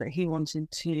about, was that he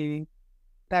wanted to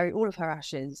bury all of her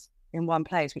ashes in one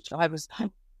place, which I was,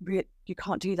 you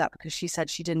can't do that, because she said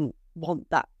she didn't want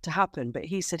that to happen. But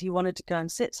he said he wanted to go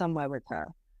and sit somewhere with her.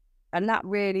 And that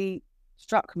really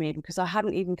struck me, because I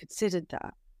hadn't even considered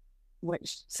that,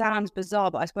 which sounds bizarre,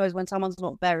 but I suppose when someone's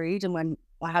not buried, and when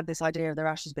I had this idea of their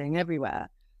ashes being everywhere,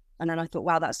 and then I thought,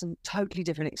 wow, that's a totally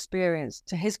different experience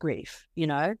to his grief, you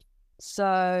know?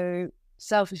 So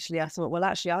selfishly, I thought, well,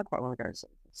 actually, I quite want to go.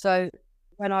 So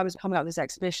when I was coming up with this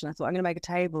exhibition, I thought, I'm going to make a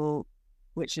table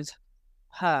which is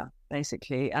her,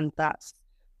 basically. And that's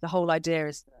the whole idea,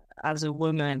 is as a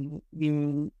woman,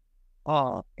 you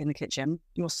are in the kitchen,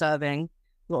 you're serving,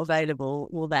 you're available,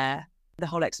 you're there. The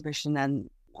whole exhibition then,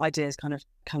 ideas kind of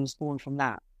comes born from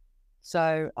that.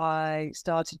 So I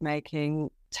started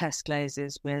making test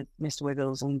glazes with Mr.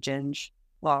 Wiggles and Ginge,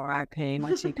 well, R.I.P.,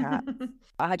 my two cats.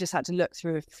 I just had to look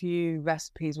through a few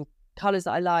recipes with colours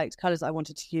that I liked, colours that I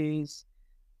wanted to use.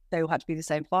 They all had to be the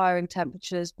same firing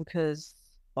temperatures, because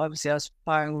obviously I was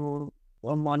firing all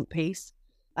on one piece.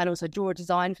 And also draw a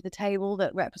design for the table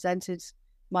that represented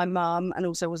my mum, and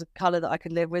also was a colour that I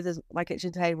could live with as my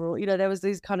kitchen table. You know, there was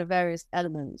these kind of various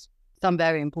elements, some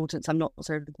very important, some not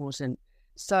so important.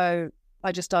 So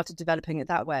I just started developing it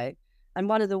that way. And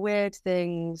one of the weird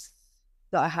things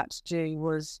that I had to do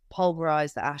was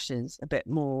pulverize the ashes a bit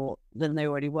more than they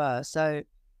already were. So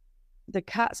the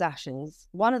cat's ashes,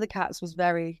 one of the cats was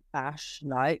very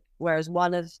ash-like, whereas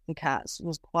one of the cats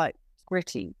was quite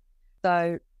gritty.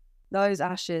 So those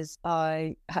ashes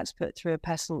I had to put through a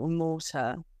pestle and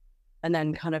mortar, and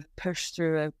then kind of push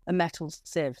through a metal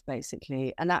sieve,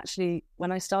 basically. And actually,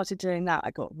 when I started doing that,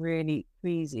 I got really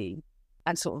queasy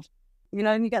and sort of, you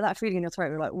know, and you get that feeling in your throat,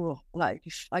 you're like, whoa, like,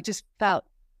 I just felt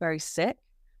very sick.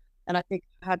 And I think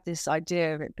I had this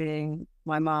idea of it being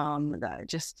my mum,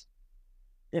 that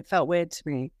it felt weird to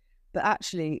me. But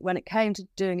actually, when it came to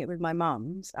doing it with my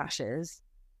mum's ashes,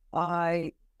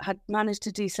 I had managed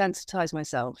to desensitize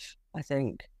myself, I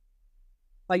think,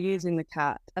 by using the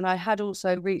cat. And I had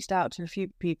also reached out to a few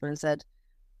people and said,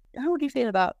 how would you feel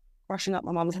about brushing up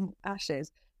my mum's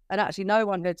ashes? And actually no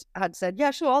one had said,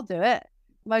 yeah, sure, I'll do it.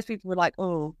 Most people were like,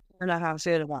 oh, I don't know how I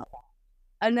feel about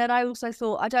that. And then I also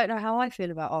thought, I don't know how I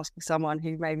feel about asking someone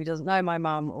who maybe doesn't know my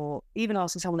mum, or even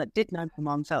asking someone that did know my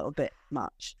mum felt a bit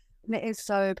much. And it is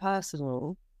so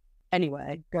personal.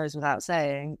 Anyway, goes without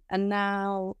saying. And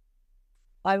now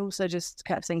I also just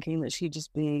kept thinking that she'd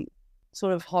just be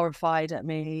sort of horrified at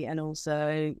me, and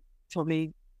also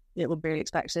probably it would be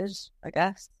expected, I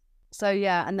guess. So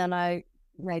yeah, and then I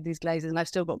made these glazes, and I've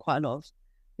still got quite a lot of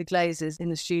the glazes in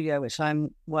the studio, which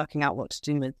I'm working out what to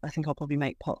do with. I think I'll probably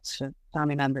make pots for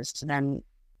family members to then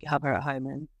have her at home.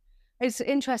 And it's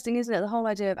interesting, isn't it, the whole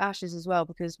idea of ashes as well,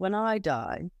 because when I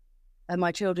die, are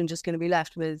my children just going to be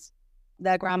left with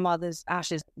their grandmother's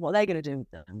ashes? What are they going to do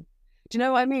with them? Do you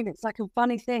know what I mean? It's like a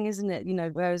funny thing, isn't it? You know,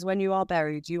 whereas when you are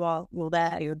buried, you're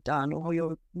there, you're done, or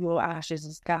your ashes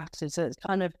are scattered. So it's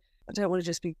kind of, I don't want to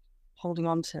just be holding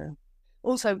on to.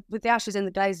 Also, with the ashes in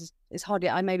the glazes, it's hardly,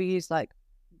 I maybe use like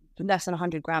less than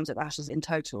 100 grams of ashes in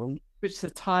total. Which is a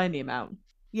tiny amount.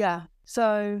 Yeah.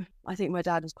 So I think my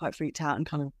dad was quite freaked out and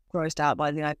kind of grossed out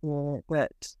by the idea,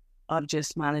 but I've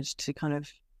just managed to kind of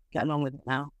get along with it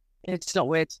now. It's not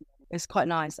weird. It's quite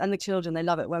nice. And the children, they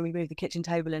love it when we move the kitchen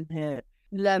table in here.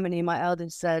 Lemony, my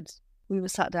eldest, said, we were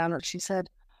sat down and she said,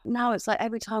 now it's like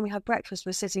every time we have breakfast,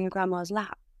 we're sitting in grandma's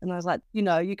lap. And I was like, you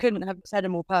know, you couldn't have said a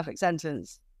more perfect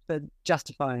sentence for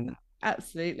justifying that.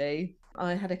 Absolutely.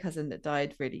 I had a cousin that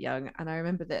died really young, and I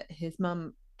remember that his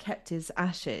mum kept his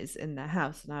ashes in their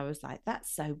house, and I was like,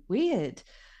 that's so weird.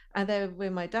 And then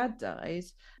when my dad died,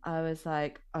 I was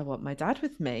like, I want my dad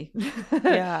with me.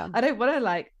 Yeah. I don't want to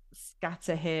like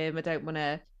scatter him. I don't want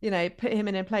to, you know, put him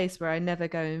in a place where I never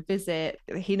go and visit.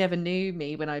 He never knew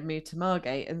me when I moved to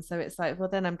Margate. And so it's like, well,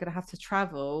 then I'm going to have to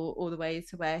travel all the way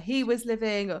to where he was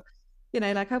living, or, you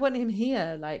know, like I want him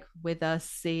here, like with us,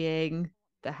 seeing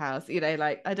the house, you know,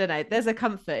 like, I don't know. There's a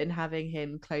comfort in having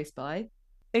him close by.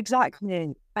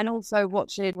 Exactly. And also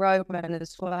watching Workman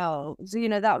as well. So,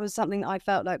 that was something I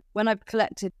felt like when I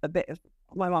collected a bit of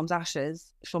my mum's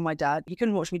ashes from my dad, he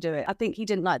couldn't watch me do it. I think he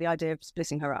didn't like the idea of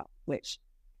splitting her up, which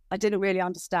I didn't really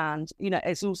understand.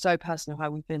 It's all so personal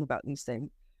how we feel about these things.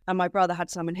 And my brother had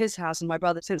some in his house, and my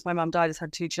brother, since my mum died, has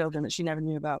had 2 children that she never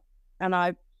knew about. And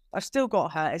I've still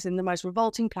got her. It's in the most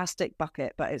revolting plastic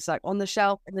bucket, but it's like on the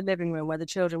shelf in the living room where the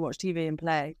children watch TV and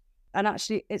play. And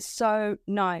actually, it's so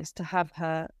nice to have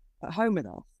her at home with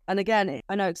us. And again,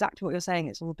 I know exactly what you're saying.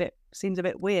 It's all seems a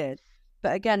bit weird.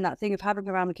 But again, that thing of having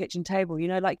her around the kitchen table,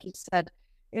 like you said,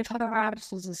 if her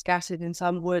ashes are scattered in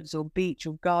some woods or beach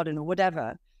or garden or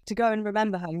whatever, to go and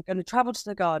remember her, you're going to travel to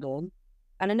the garden,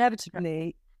 and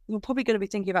inevitably, you're probably going to be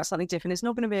thinking about something different. It's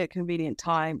not going to be a convenient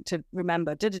time to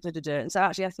remember. And so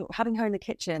actually, I thought having her in the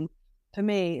kitchen, for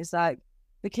me, is like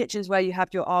the kitchen's where you have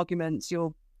your arguments,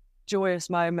 your joyous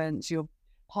moments, your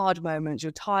hard moments,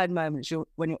 your tired moments,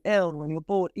 when you're ill, when you're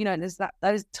bored, and there's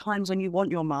those times when you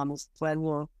want your mum, when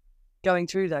you're going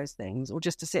through those things, or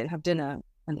just to sit and have dinner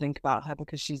and think about her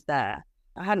because she's there.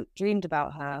 I hadn't dreamed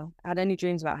about her, had any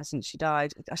dreams about her since she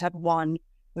died. I had one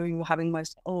where we were having the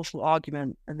most awful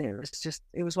argument, and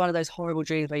it was one of those horrible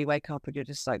dreams where you wake up and you're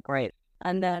just like, great.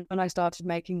 And then when I started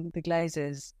making the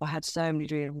glazes, I had so many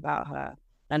dreams about her,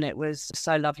 and it was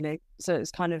so lovely. So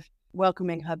it's kind of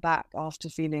welcoming her back after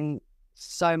feeling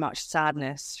so much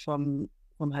sadness from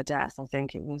her death. I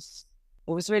think it was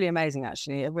really amazing,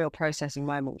 actually, a real processing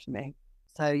moment for me.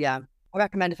 So yeah, I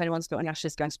recommend if anyone's got any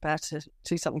ashes going spare to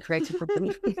do something creative with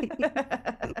them.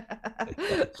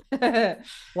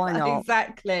 Why not?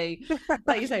 Exactly.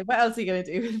 Like you say, what else are you going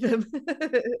to do with them?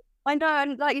 I know,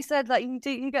 and like you said, like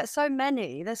you get so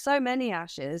many. There's so many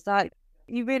ashes. Like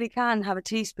you really can have a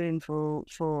teaspoonful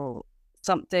for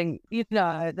something,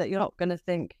 that you're not going to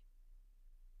think.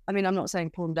 I mean, I'm not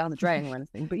saying pour them down the drain or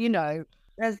anything, but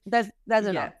there's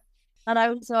enough. Yeah. And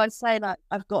I'd say that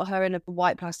I've got her in a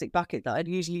white plastic bucket that I'd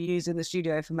usually use in the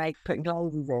studio for putting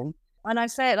glazes in. And I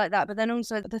say it like that, but then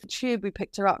also the tube we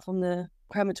picked her up from the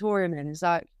crematorium in is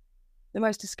like the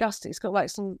most disgusting. It's got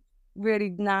like some really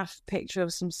naff picture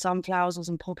of some sunflowers or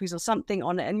some poppies or something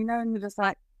on it. And and you're just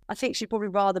like, I think she'd probably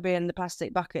rather be in the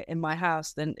plastic bucket in my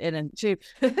house than in a tube.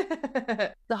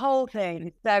 The whole thing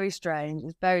is very strange.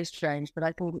 It's very strange, but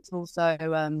I think it's also,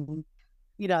 and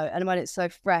when it's so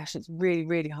fresh, it's really,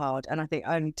 really hard. And I think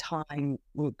only time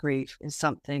with grief is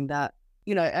something that,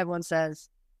 everyone says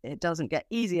it doesn't get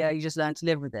easier. You just learn to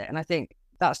live with it. And I think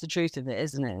that's the truth of it,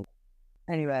 isn't it?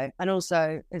 Anyway, and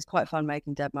also it's quite fun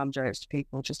making dead mum jokes to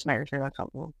people just to make them feel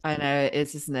uncomfortable. I know it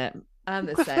is, isn't it? I'm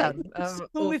the same.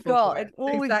 All we've got.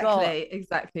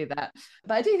 Exactly that.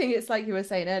 But I do think it's like you were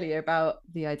saying earlier about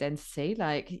the identity,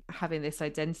 like having this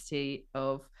identity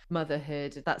of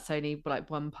motherhood. That's only like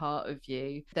one part of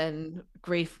you. Then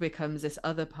grief becomes this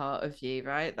other part of you,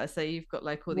 right? Like, so you've got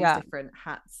like all these different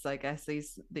hats, I guess,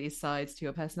 these sides to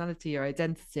your personality, your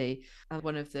identity. And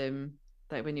one of them,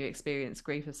 like when you experience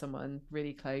grief of someone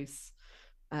really close,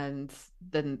 and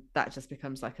then that just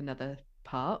becomes like another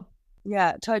part.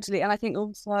 Yeah, totally. And I think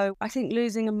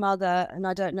losing a mother, and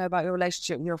I don't know about your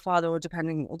relationship with your father, or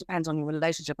depends on your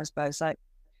relationship, I suppose. Like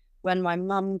when my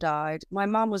mum died, my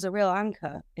mum was a real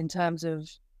anchor in terms of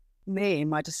me,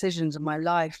 my decisions and my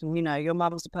life. And, your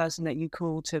mum was the person that you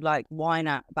call to like whine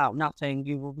at about nothing.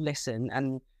 You will listen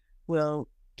and will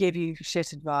give you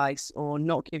shit advice or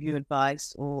not give you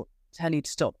advice or tell you to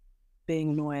stop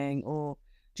being annoying, or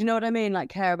do you know what I mean? Like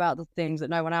care about the things that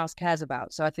no one else cares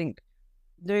about. So I think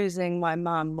losing my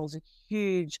mum was a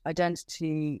huge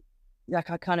identity.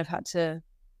 Like I kind of had to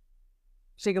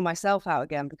figure myself out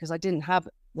again because I didn't have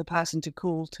the person to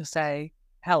call to say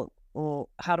help or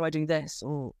how do I do this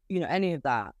or, any of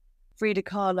that. Frida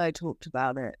Kahlo talked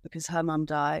about it because her mum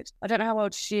died. I don't know how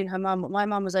old she and her mum, but my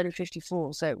mum was only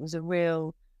 54. So it was a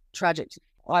real tragic.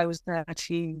 I was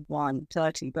 31,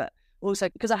 30, but also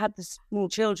because I had the small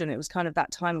children, it was kind of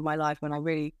that time of my life when I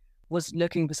really was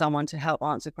looking for someone to help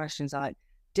answer questions like,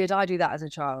 did I do that as a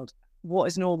child? What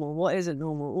is normal? What isn't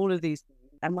normal? All of these things.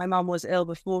 And my mum was ill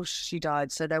before she died.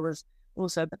 So there was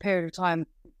also a period of time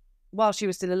while she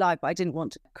was still alive, but I didn't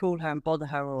want to call her and bother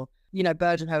her or,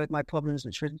 burden her with my problems,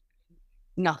 which were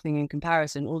nothing in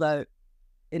comparison. Although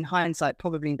in hindsight,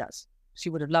 probably she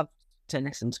would have loved to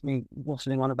listen to me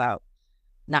waffling on about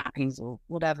nappies or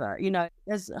whatever.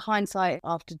 There's hindsight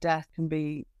after death can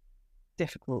be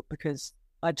difficult because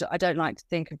I don't like to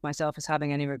think of myself as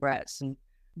having any regrets, and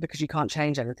because you can't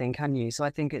change everything, can you? So I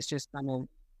think it's just kind of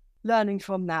learning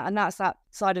from that. And that's that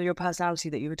side of your personality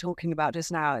that you were talking about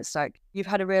just now. It's like you've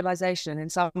had a realization. In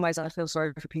some ways, I feel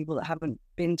sorry for people that haven't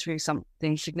been through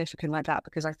something significant like that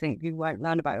because I think you won't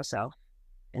learn about yourself.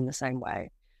 in the same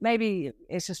way. Maybe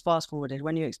it's just fast forwarded.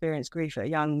 When you experience grief at a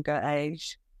younger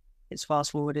age, it's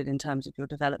fast forwarded in terms of your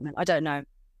development. I don't know.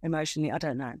 Emotionally, I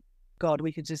don't know. God,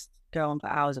 we could just go on for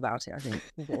hours about it, I think.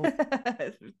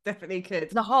 Definitely could.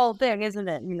 The whole thing, isn't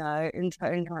it? You know, in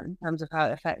terms of how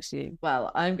it affects you.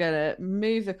 Well, I'm going to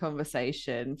move the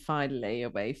conversation finally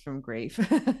away from grief.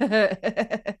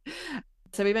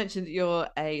 So we mentioned that you're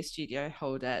a studio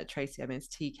holder at Tracy Emin's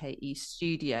TKE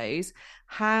Studios.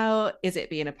 How is it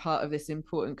being a part of this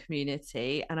important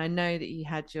community? And I know that you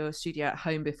had your studio at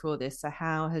home before this. So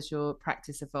how has your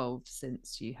practice evolved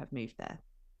since you have moved there?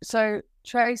 So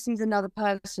Tracy's another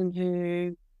person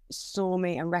who saw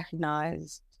me and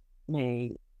recognized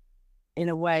me in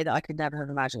a way that I could never have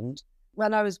imagined.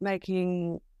 When I was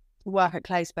making work at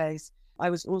Clayspace, I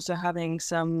was also having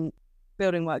some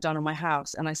building work done on my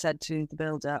house, and I said to the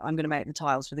builder, I'm going to make the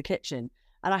tiles for the kitchen.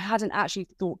 And I hadn't actually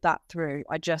thought that through.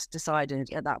 I just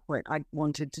decided at that point I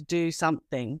wanted to do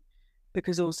something,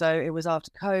 because also it was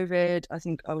after COVID. I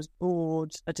think I was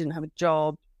bored. I didn't have a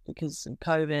job because of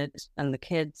COVID and the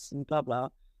kids and blah, blah.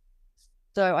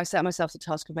 So I set myself the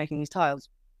task of making these tiles.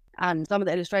 And some of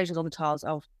the illustrations on the tiles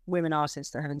are women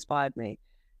artists that have inspired me.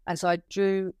 And so I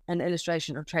drew an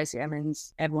illustration of Tracy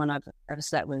Emin's Everyone I've Ever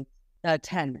Slept With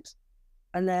tent.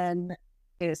 And then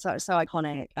it's so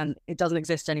iconic, and it doesn't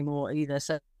exist anymore either.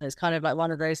 So it's kind of like one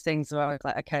of those things where I was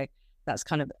like, okay, that's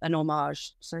kind of an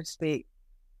homage, so to speak.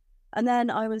 And then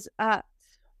I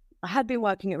had been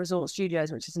working at Resort Studios,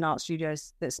 which is an art studio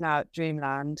that's now at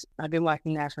Dreamland. I'd been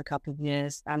working there for a couple of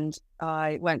years, and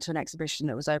I went to an exhibition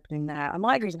that was opening there. I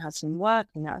might have even had some work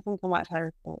in that. I think I might have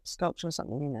had a sculpture or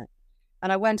something in it.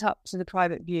 And I went up to the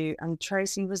private view, and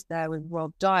Tracy was there with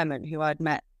Rob Diamond, who I'd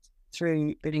met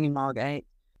through Bidding in Margate.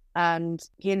 And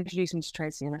he introduced me to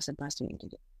Tracy, and I said, nice to meet you.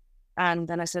 And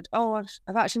then I said, oh,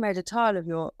 I've actually made a tile of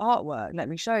your artwork. Let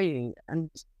me show you. And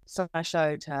so I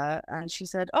showed her, and she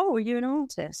said, oh, are you an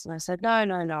artist? And I said, no,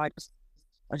 I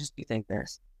just do think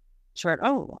this. She went,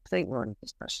 oh, I think we're an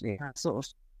artist, actually. I sort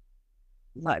of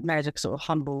like made a sort of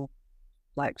humble,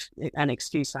 like an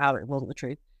excuse for how it wasn't the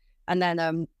truth. And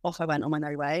then off I went on my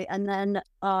merry way. And then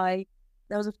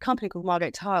there was a company called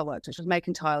Margate Tile Works, which was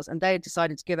making tiles, and they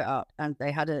decided to give it up, and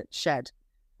they had a shed,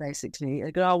 basically,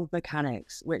 a good old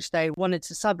mechanics, which they wanted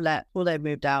to sublet before they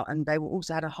moved out, and they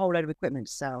also had a whole load of equipment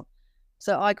to sell.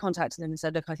 So I contacted them and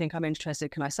said, look, I think I'm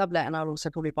interested. Can I sublet? And I'll also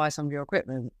probably buy some of your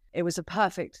equipment. It was a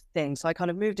perfect thing. So I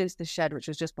kind of moved into the shed, which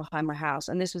was just behind my house,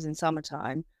 and this was in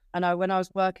summertime. And when I was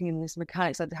working in this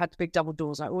mechanics, I had the big double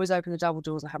doors. I always opened the double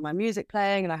doors. I had my music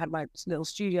playing, and I had my little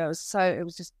studio. So it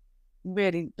was just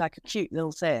really like a cute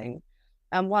little thing.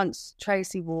 And once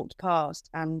Tracy walked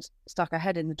past and stuck her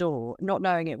head in the door, not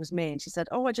knowing it was me, and she said,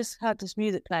 oh, I just heard this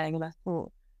music playing. And I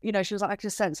thought, you know, she was like, I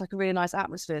just sense like a really nice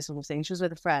atmosphere sort of thing. She was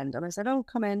with a friend. And I said, oh,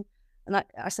 come in. And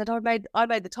I said, I made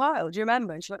the tile. Do you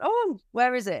remember? And she went, oh,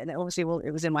 where is it? And it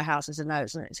was in my house. I said, no,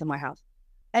 it's in my house.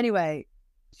 Anyway,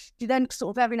 she then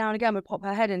sort of every now and again would pop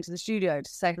her head into the studio to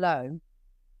say hello,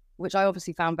 which I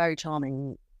obviously found very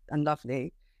charming and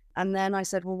lovely. And then I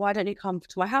said, well, why don't you come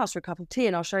to my house for a cup of tea,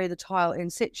 and I'll show you the tile in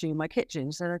situ in my kitchen.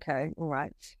 She said, okay, all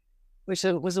right. Which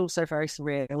was also very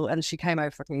surreal. And she came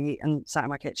over for tea and sat in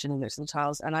my kitchen and looked at the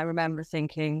tiles. And I remember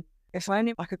thinking, if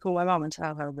only I could call my mum and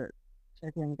tell her that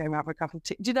she's going to go out for a cup of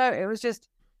tea. Do you know, it was just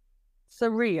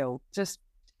surreal, just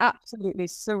absolutely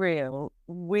surreal,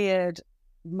 weird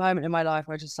moment in my life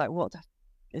where I just like, what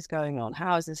is going on?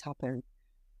 How has this happened?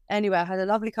 Anyway, I had a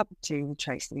lovely cup of tea with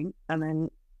Tracy, and then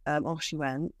off she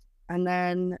went. And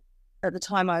then at the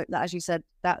time, as you said,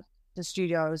 that the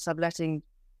studio I was subletting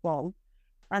was.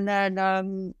 And then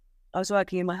I was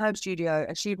working in my home studio,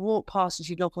 and she'd walk past and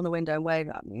she'd knock on the window and wave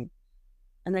at me.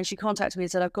 And then she contacted me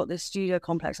and said, I've got this studio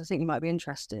complex. I think you might be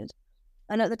interested.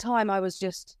 And at the time, I was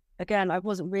just, again, I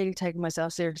wasn't really taking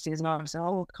myself seriously as an artist.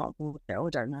 Oh, I can't afford it. Oh, I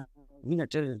don't know. You know,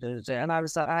 and I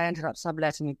was like, I ended up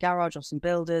subletting a garage of some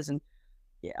builders, and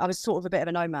yeah, I was sort of a bit of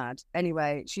a nomad.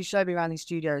 Anyway, she showed me around these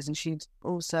studios, and she'd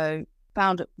also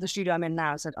found the studio I'm in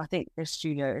now and said, I think this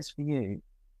studio is for you,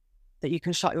 that you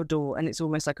can shut your door and it's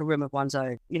almost like a room of one's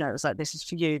own. You know, it's like, this is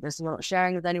for you. You're not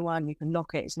sharing with anyone. You can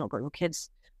lock it. It's not got your kids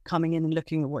coming in and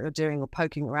looking at what you're doing or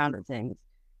poking around at things.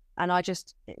 And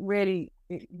it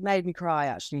made me cry,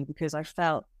 actually, because I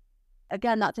felt,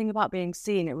 again, that thing about being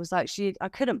seen. It was like I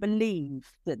couldn't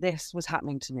believe that this was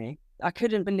happening to me. I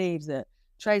couldn't believe that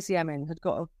Tracy Emin had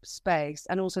got a space,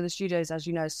 and also the studios, as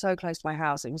you know, so close to my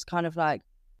house. It was kind of like,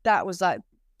 that was like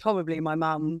probably my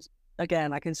mum,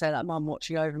 again, I can say that mum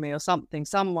watching over me or something.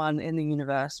 Someone in the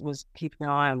universe was keeping an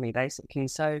eye on me, basically.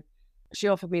 So she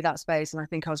offered me that space, and I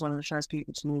think I was one of the first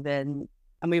people to move in.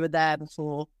 And we were there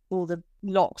before all the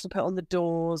locks were put on the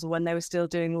doors, or when they were still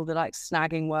doing all the like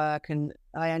snagging work. And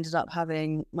I ended up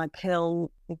having my kiln,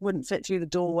 it wouldn't fit through the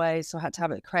doorway, so I had to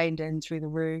have it craned in through the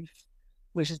roof,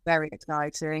 which is very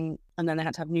exciting. And then they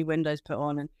had to have new windows put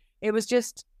on, and it was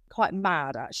just quite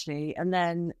mad actually. And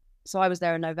then so I was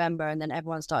there in November, and then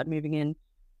everyone started moving in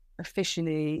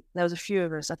officially. There was a few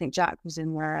of us. I think Jack was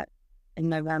in there in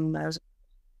November.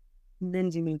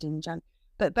 Lindsay moved in January.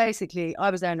 But basically, I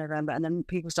was there in November, and then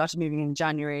people started moving in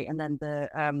January, and then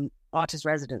the artist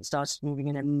residents started moving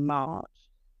in March.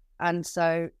 And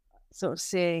so sort of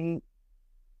seeing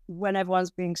when everyone's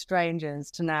being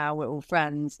strangers to now we're all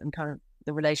friends, and kind of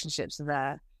the relationships are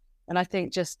there. And I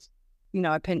think just,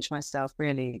 I pinch myself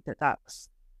really that's,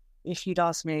 if you'd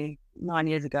asked me 9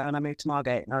 years ago and I moved to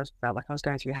Margate and I felt like I was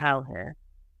going through hell here,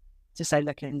 to say,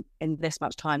 look, in this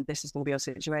much time, this is going to be your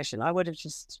situation, I would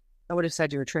have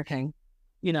said you were tricking.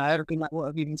 I would have been like, what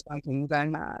have you been smoking? You're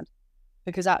going mad.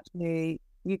 Because actually,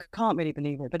 you can't really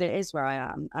believe it, but it is where I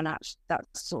am. And actually,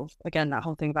 that's sort of, again, that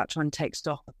whole thing about trying to take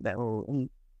stock of it all and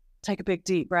take a big,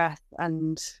 deep breath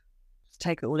and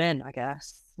take it all in, I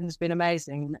guess. And it's been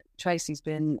amazing. Tracy's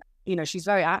been, she's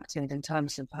very active in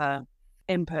terms of her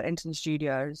input into the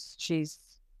studios. She's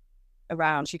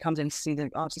around. She comes in to see the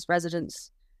artist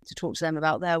residents, to talk to them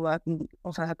about their work and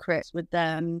offer her crits with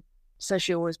them. So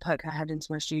she always poke her head into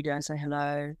my studio and say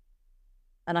hello.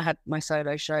 And I had my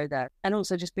solo show there. And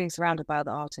also just being surrounded by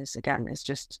other artists, again,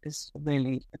 is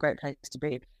really a great place to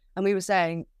be. And we were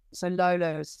saying, so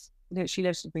Lola's, she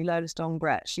lives with me, Lola Stong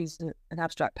Brett. She's an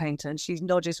abstract painter, and she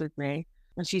lodges with me,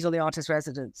 and she's on the artist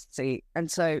residency.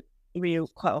 And so we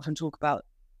quite often talk about,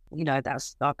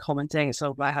 that's our common thing. It's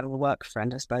sort of like having a work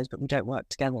friend, I suppose, but we don't work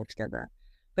together.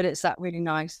 But it's that really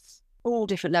nice, all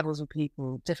different levels of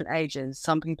people, different ages.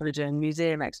 Some people are doing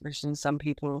museum exhibitions. Some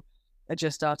people are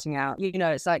just starting out.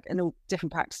 It's like, and all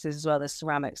different practices as well. There's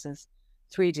ceramics, there's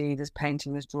 3D, there's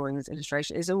painting, there's drawing, there's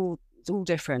illustration. It's all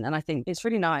different. And I think it's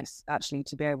really nice actually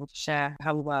to be able to share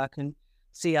how we work and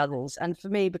see others. And for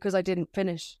me, because I didn't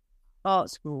finish art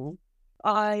school,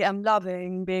 I am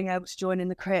loving being able to join in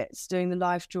the crits, doing the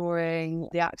life drawing,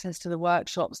 the access to the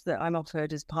workshops that I'm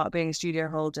offered as part of being a studio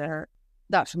holder.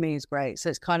 That for me is great. So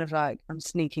it's kind of like I'm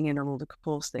sneaking in on all the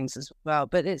course things as well.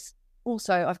 But it's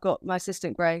also, I've got my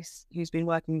assistant Grace, who's been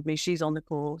working with me. She's on the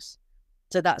course.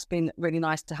 So that's been really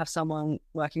nice to have someone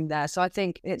working there. So I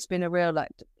think it's been a real,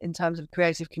 like, in terms of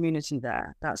creative community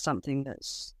there, that's something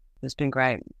that's been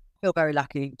great. I feel very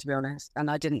lucky, to be honest. And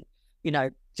I didn't,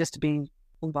 just to be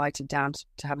invited down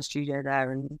to have a studio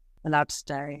there and allowed to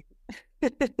stay.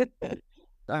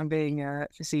 I'm being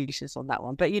facetious on that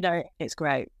one. But, it's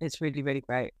great. It's really, really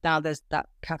great. Now there's that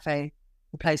cafe,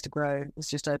 the place to grow, is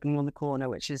just opening on the corner,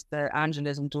 which is the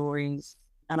Angela's and Dory's.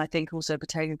 And I think also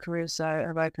Bottega Caruso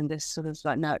have opened this sort of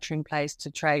like nurturing place to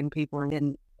train people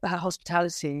in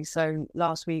hospitality. So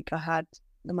last week I had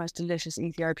the most delicious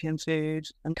Ethiopian food,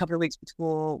 and a couple of weeks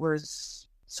before was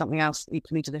something else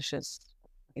equally delicious,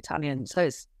 Italian. So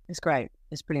it's great.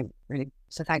 It's brilliant, really.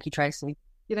 So thank you, Tracy.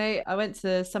 I went to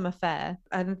the summer fair,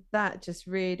 and that just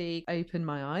really opened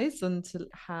my eyes onto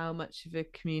how much of a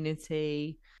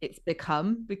community it's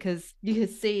become, because you could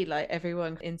see like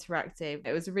everyone interacting.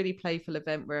 It was a really playful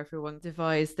event where everyone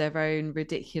devised their own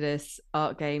ridiculous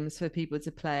art games for people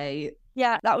to play.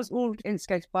 Yeah, that was all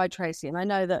instigated by Tracy. And I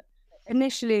know that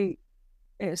initially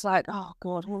it's like, oh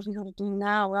God, what have we got to do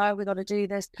now? Why have we got to do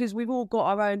this? Because we've all got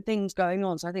our own things going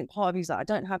on. So I think part of you is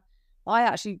that I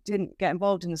actually didn't get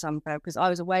involved in the summer fair because I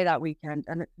was away that weekend,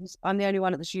 and I'm the only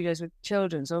one at the studios with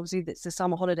children. So obviously it's the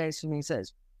summer holidays for me. So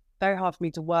it's very hard for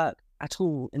me to work at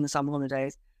all in the summer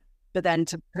holidays, but then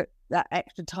to put that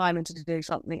extra time into to do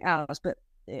something else. But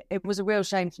it was a real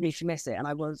shame for me to miss it. And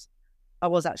I was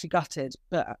actually gutted.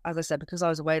 But as I said, because I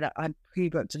was away I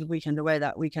pre-booked the weekend away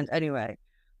that weekend anyway.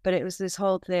 But it was this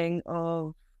whole thing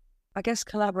of, I guess,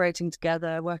 collaborating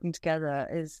together, working together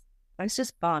it's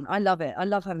just fun. I love it. I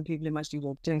love having people in my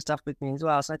studio doing stuff with me as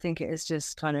well. So I think it is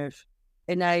just kind of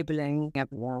enabling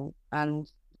everyone.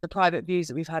 And the private views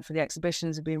that we've had for the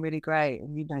exhibitions have been really great.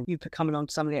 And you come along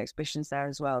to some of the exhibitions there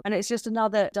as well. And it's just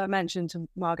another dimension to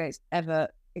Margate's ever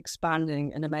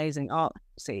expanding and amazing art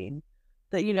scene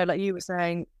that, like you were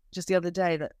saying just the other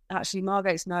day, that actually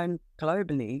Margate's known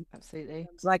globally. Absolutely.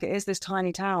 It's like it is this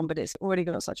tiny town, but it's already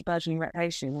got such a burgeoning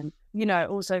reputation. And,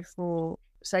 also for,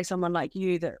 say, someone like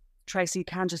you that Tracy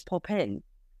can just pop in.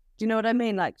 Do you know what I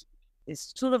mean? Like,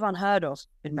 it's sort of unheard of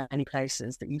in many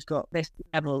places that you've got this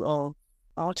level of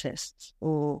artists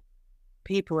or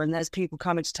people, and there's people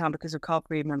coming to town because of Carl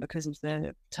Friedman, because of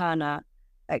the Turner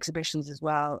exhibitions as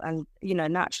well. And,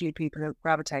 naturally people are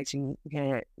gravitating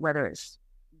here, whether it's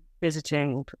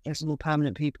visiting or as more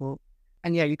permanent people.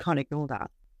 And yeah, you can't ignore that.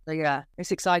 So yeah,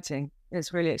 it's exciting.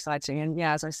 It's really exciting. And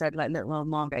yeah, as I said, like little old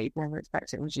Margate, you'd never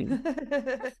expect it, would you?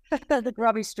 The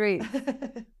grubby street,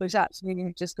 which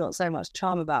actually just got so much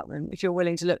charm about them if you're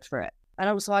willing to look for it. And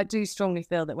also, I do strongly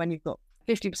feel that when you've got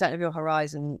 50% of your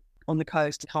horizon on the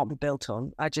coast, it can't be built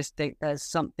on. I just think there's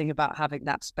something about having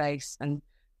that space and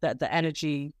that the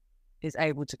energy is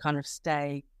able to kind of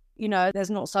stay. You know, there's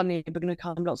not suddenly going to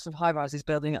come lots of high rises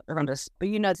building up around us, but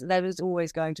you know, there is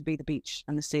always going to be the beach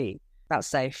and the sea. That's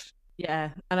safe. Yeah,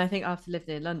 and I think after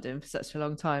living in London for such a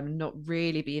long time and not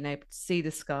really being able to see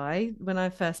the sky, when I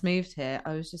first moved here,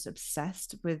 I was just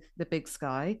obsessed with the big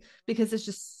sky because there's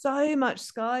just so much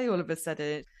sky all of a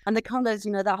sudden. And the colours,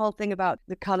 you know, that whole thing about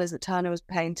the colours that Turner was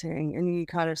painting, and you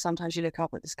kind of sometimes you look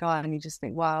up at the sky and you just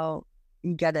think, wow,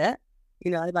 you get it. You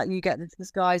know, like you get the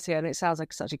skies here, and it sounds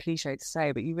like such a cliche to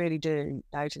say, but you really do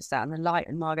notice that. And the light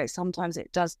in Margate, sometimes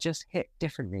it does just hit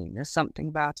differently. There's something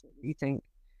about it that you think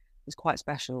is quite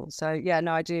special. So yeah,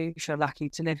 no, I do feel lucky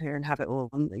to live here and have it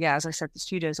all. And yeah, as I said, the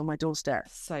studio's on my doorstep.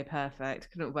 So perfect.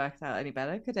 Couldn't work out any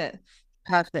better, could it?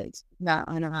 Perfect. Yeah,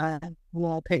 I know.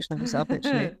 I'll picture myself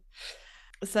actually.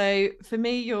 So for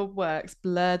me, your works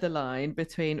blur the line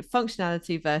between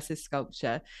functionality versus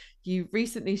sculpture. You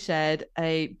recently shared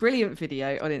a brilliant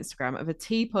video on Instagram of a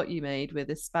teapot you made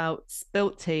with a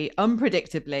spilt tea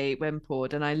unpredictably when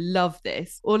poured. And I love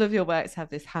this. All of your works have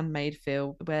this handmade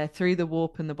feel where through the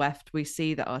warp and the weft, we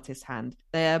see the artist's hand.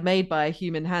 They are made by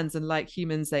human hands, and like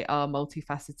humans, they are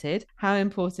multifaceted. How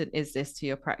important is this to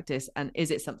your practice? And is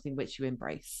it something which you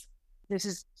embrace? This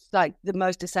is like the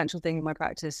most essential thing in my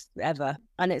practice ever.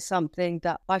 And it's something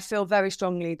that I feel very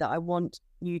strongly that I want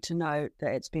you to know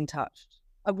that it's been touched.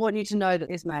 I want you to know that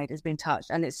it's made, it's been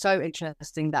touched. And it's so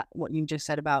interesting that what you just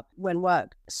said about when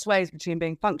work sways between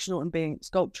being functional and being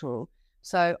sculptural.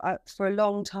 So for a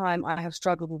long time, I have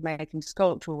struggled with making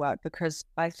sculptural work because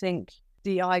I think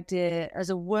the idea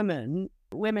as a woman,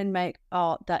 women make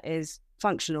art that is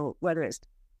functional, whether it's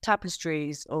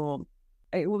tapestries or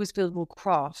it always feels more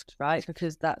craft, right?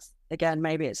 Because that's, again,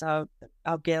 maybe it's our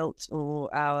guilt or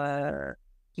our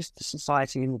just the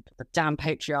society and the damn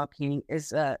patriarchy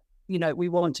is you know, we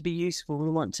want to be useful. We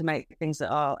want to make things that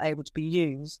are able to be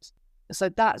used. So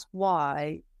that's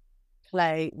why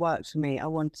clay works for me. I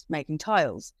want making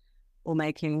tiles or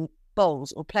making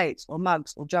bowls or plates or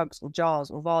mugs or jugs or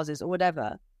jars or vases or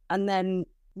whatever. And then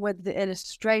with the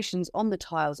illustrations on the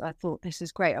tiles, I thought, this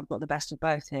is great. I've got the best of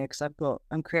both here because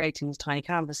I'm creating these tiny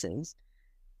canvases.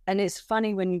 And it's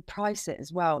funny when you price it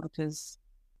as well, because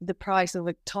the price of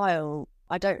a tile,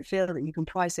 I don't feel that you can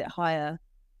price it higher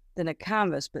than a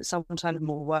canvas, but sometimes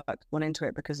more work gone into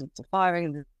it because of the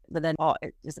firing. But then art,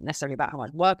 it isn't necessarily about how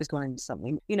much work has gone into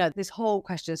something. You know, this whole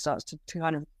question starts to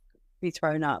kind of be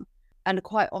thrown up. And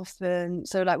quite often,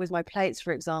 so like with my plates,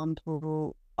 for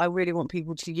example, I really want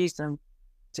people to use them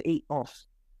to eat off.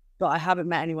 But I haven't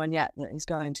met anyone yet that is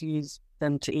going to use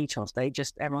them to eat off.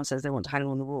 Everyone says they want to hang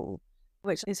them on the wall,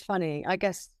 which is funny. I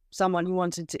guess someone who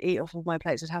wanted to eat off of my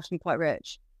plates would have to be quite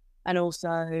rich and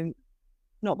also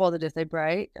not bothered if they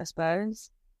break, I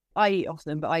suppose. I eat off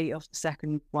them, but I eat off the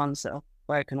second ones that are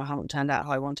broken or haven't turned out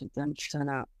how I wanted them to turn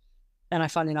out. And I,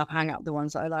 funnily enough, hang up the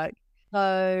ones that I like.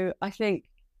 So I think,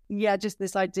 yeah, just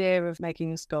this idea of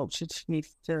making a sculpture to me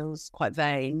feels quite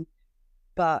vain.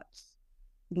 But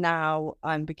now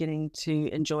I'm beginning to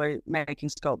enjoy making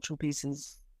sculptural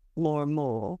pieces more and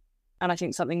more. And I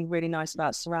think something really nice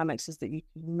about ceramics is that you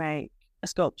can make a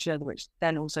sculpture which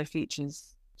then also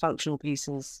features functional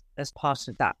pieces as part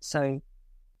of that. So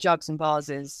jugs and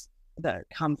vases that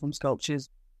come from sculptures.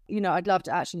 You know, I'd love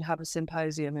to actually have a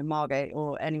symposium in Margate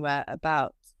or anywhere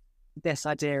about this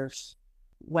idea of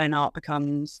when art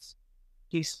becomes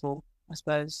useful, I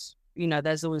suppose. You know,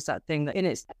 there's always that thing that in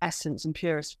its essence and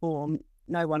purest form,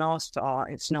 no one asked for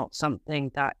art. It's not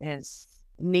something that is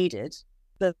needed.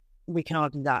 But we can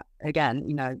argue that again,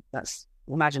 you know,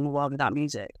 imagine a world without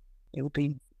music. It would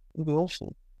be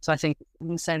awful. So I think in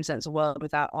the same sense, a world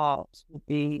without art would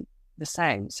be the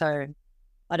same. So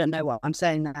I don't know what I'm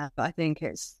saying there, but I think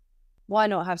it's, why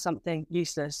not have something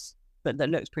useless but that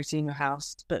looks pretty in your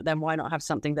house? But then why not have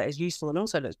something that is useful and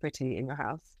also looks pretty in your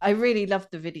house? I really loved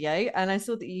the video, and I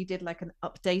saw that you did like an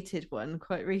updated one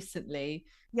quite recently.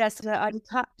 Yes, I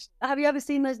detached. Have you ever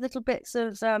seen those little bits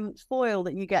of foil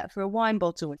that you get for a wine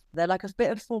bottle? They're like a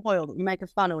bit of foil that you make a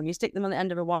funnel and you stick them on the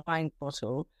end of a wine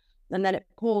bottle, and then it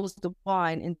pours the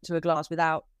wine into a glass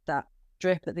without that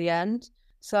drip at the end.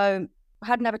 So I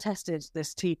had never tested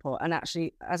this teapot. And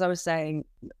actually, as I was saying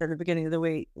at the beginning of the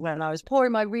week, when I was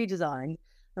pouring my redesign, I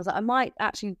was like, I might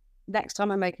actually, next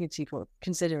time I'm making a teapot,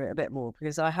 consider it a bit more,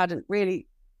 because I hadn't really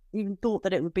even thought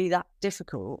that it would be that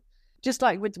difficult. Just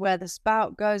like with where the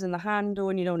spout goes and the handle,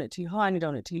 and you don't want it too high and you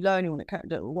don't want it too low and you want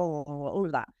it all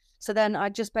of that. So then I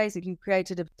just basically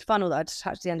created a funnel that I'd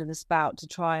attach to the end of the spout to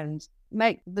try and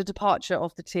make the departure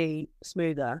of the tea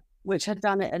smoother, which had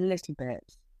done it a little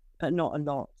bit, but not a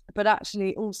lot. But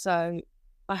actually also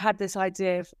I had this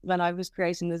idea of, when I was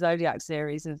creating the Zodiac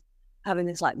series, of having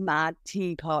this like mad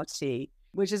tea party,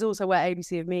 which is also where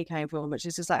ABC of Me came from, which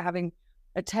is just like having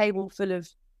a table full of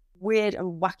weird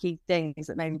and wacky things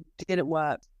that maybe didn't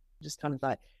work. Just kind of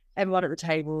like everyone at the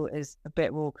table is a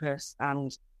bit raucous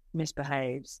and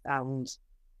misbehaves, and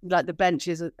like the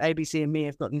benches at ABC and Me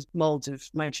have got these molds of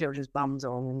my children's bums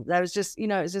on. And there was just,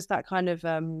 it's just that kind of,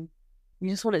 you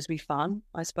just want it to be fun,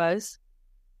 I suppose.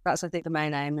 That's, I think, the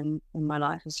main aim in my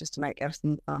life, is just to make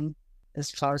everything fun as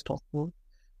far as possible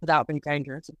without being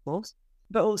dangerous, of course.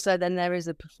 But also then there is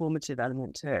a performative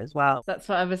element to it as well. That's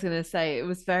what I was going to say. It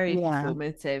was very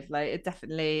performative. Like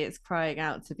it's crying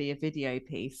out to be a video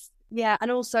piece. Yeah, and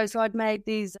also, so I'd made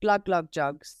these glug glug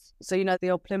jugs. So, the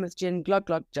old Plymouth Gin glug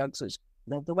glug jugs, which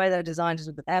the way they're designed is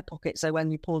with the air pocket. So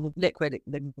when you pour the liquid,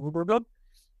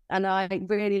 and I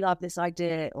really love this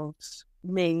idea of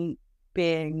me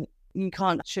being, you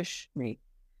can't shush me.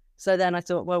 So then I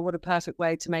thought, well, what a perfect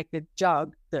way to make a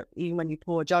jug that even when you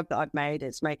pour a jug that I've made,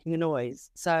 it's making a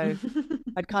noise. So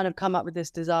I'd kind of come up with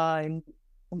this design.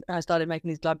 I started making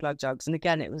these glug glug jugs. And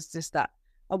again, it was just that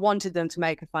I wanted them to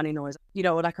make a funny noise.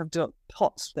 Like I've got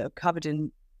pots that are covered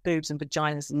in boobs and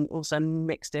vaginas and also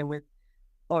mixed in with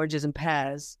oranges and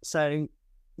pears. So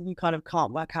you kind of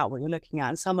can't work out what you're looking at.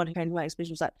 And someone who came to my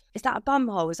exhibition was like, is that a bum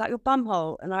hole? Is that your bum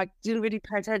hole? And I didn't really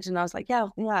pay attention. I was like, yeah.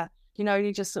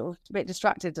 You just sort of a bit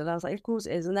distracted. And I was like, of course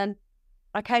it is. And then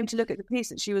I came to look at the piece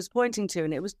that she was pointing to,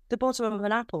 and it was the bottom of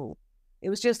an apple. It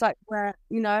was just like where,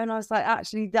 and I was like,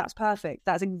 actually, that's perfect.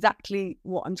 That's exactly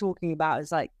what I'm talking about.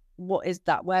 It's like, what is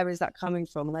that? Where is that coming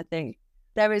from? And I think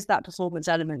there is that performance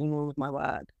element in all of my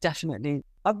work. Definitely.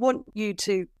 I want you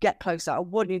to get closer. I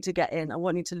want you to get in. I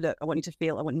want you to look. I want you to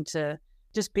feel. I want you to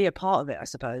just be a part of it, I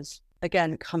suppose.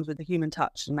 Again, it comes with the human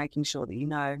touch and making sure that,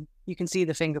 you can see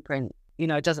the fingerprint.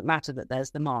 It doesn't matter that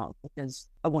there's the mark, because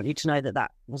I want you to know that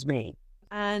that was me.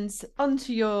 And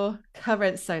onto your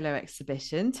current solo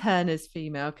exhibition, Turner's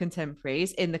Female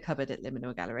Contemporaries, in the cupboard at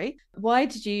Liminal Gallery. Why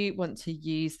did you want to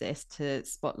use this to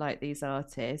spotlight these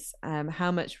artists?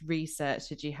 How much research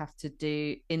did you have to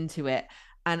do into it?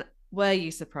 And were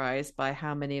you surprised by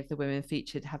how many of the women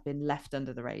featured have been left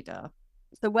under the radar?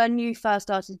 So when you first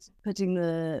started putting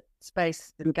the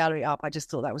space in the gallery up, I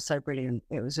just thought that was so brilliant.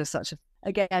 It was just such a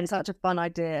fun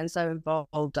idea and so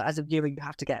involved. As a viewer, you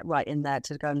have to get right in there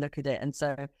to go and look at it. And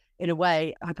so in a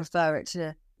way, I prefer it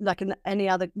to, like in any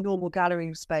other normal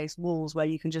gallery space, walls where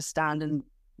you can just stand and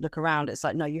look around. It's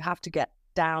like, no, you have to get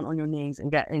down on your knees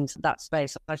and get into that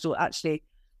space. I thought, actually,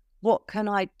 what can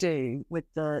I do with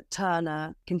the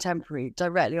Turner Contemporary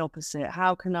directly opposite?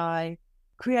 How can I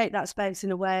create that space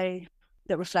in a way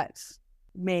that reflects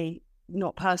me,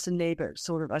 not personally, but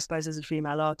sort of, I suppose, as a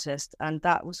female artist? And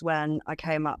that was when I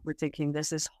came up with thinking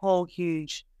there's this whole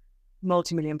huge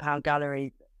multi-million-pound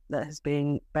gallery that has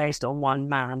been based on one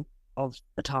man of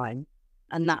the time.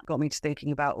 And that got me to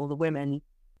thinking about all the women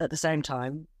at the same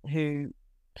time who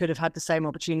could have had the same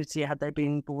opportunity had they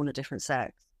been born a different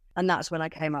sex. And that's when I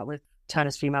came up with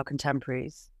Turner's Female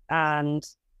Contemporaries. And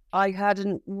I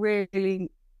hadn't really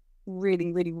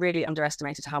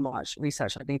underestimated how much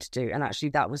research I'd need to do. And actually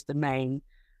that was the main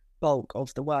bulk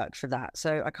of the work for that.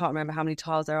 So I can't remember how many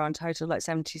tiles there are in total, like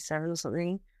 77 or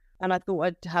something. And I thought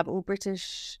I'd have all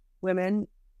British women.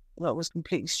 Well, it was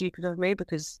completely stupid of me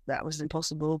because that was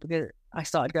impossible, because I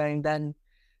started going then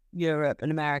Europe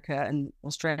and America and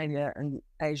Australia and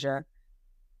Asia.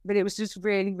 But it was just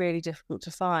really difficult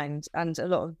to find. And a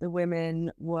lot of the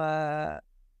women were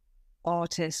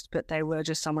artists, but they were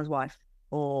just someone's wife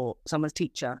or someone's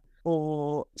teacher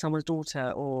or someone's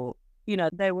daughter, or,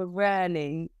 they were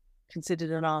rarely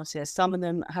considered an artist. Some of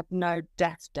them had no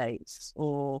death dates,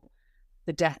 or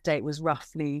the death date was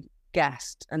roughly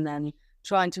guessed, and then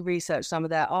trying to research some of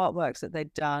their artworks that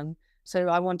they'd done. So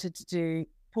I wanted to do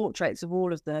portraits of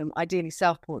all of them, ideally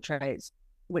self-portraits,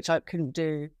 which I couldn't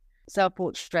do.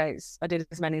 Self-portraits, I did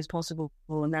as many as possible,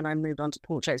 and then I moved on to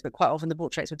portraits, but quite often the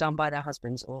portraits were done by their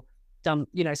husbands or done,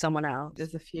 someone else.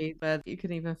 There's a few where you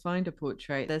can even find a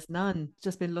portrait. There's none. It's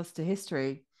just been lost to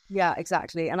history. Yeah,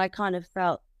 exactly. And I kind of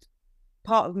felt,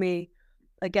 part of me,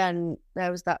 again,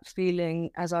 there was that feeling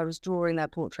as I was drawing their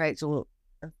portraits or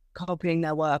copying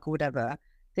their work or whatever,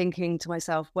 thinking to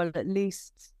myself, well, at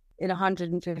least in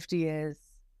 150 years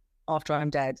after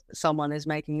I'm dead, someone is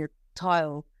making a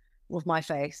tile of my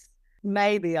face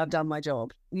maybe I've done my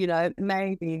job, you know,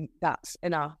 maybe that's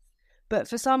enough. But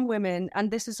for some women,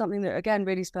 and this is something that again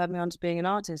really spurred me on to being an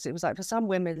artist, it was like for some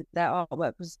women, their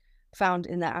artwork was found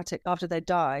in their attic after they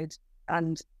died.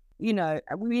 And, you know,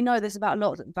 we know this about a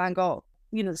lot of Van Gogh,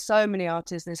 you know, so many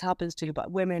artists this happens to,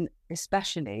 but women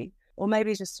especially, or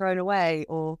maybe it's just thrown away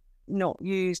or not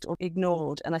used or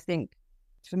ignored. And I think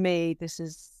for me, this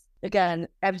is, again,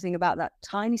 everything about that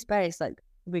tiny space, like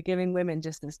we're giving women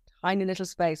just this tiny little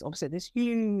space opposite this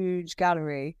huge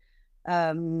gallery,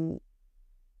 an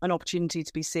opportunity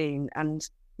to be seen. And,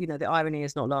 you know, the irony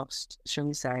is not lost, shall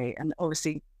we say. And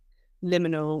obviously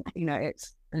liminal, you know,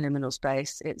 it's a liminal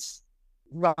space. It's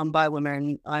run by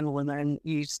women. I'm a woman.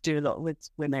 You do a lot with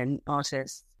women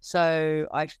artists. So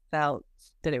I felt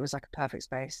that it was like a perfect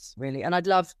space, really. And I'd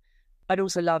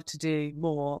also love to do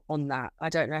more on that. I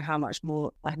don't know how much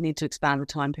more I need to expand the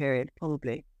time period,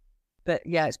 probably. But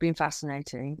yeah, it's been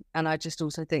fascinating. And I just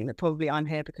also think that probably I'm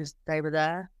here because they were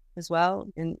there as well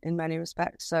in many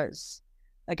respects. So it's,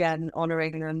 again,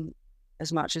 honouring them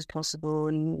as much as possible.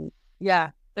 And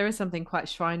yeah. There is something quite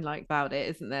shrine-like about it,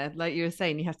 isn't there? Like you were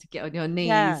saying, you have to get on your knees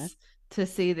Yeah. to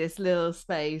see this little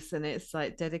space, and it's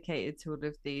like dedicated to all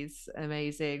of these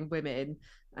amazing women,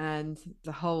 and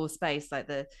the whole space, like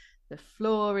the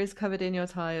floor is covered in your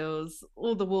tiles,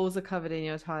 all the walls are covered in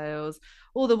your tiles,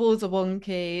 all the walls are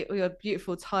wonky, all your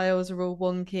beautiful tiles are all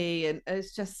wonky, and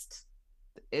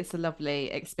it's a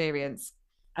lovely experience.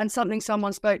 And something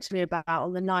someone spoke to me about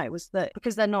on the night was that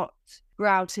because they're not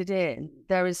grouted in,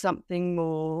 there is something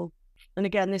more. And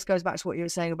again, this goes back to what you were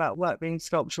saying about work being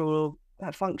sculptural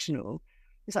or functional.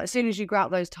 It's like as soon as you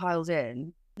grout those tiles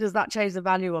in, does that change the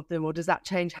value of them, or does that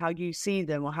change how you see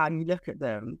them or how you look at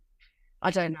them? I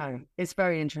don't know. It's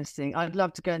very interesting. I'd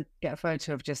love to go and get a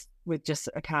photo of just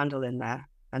a candle in there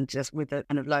and just with a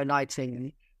kind of low lighting.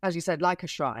 And as you said, like a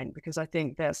shrine, because I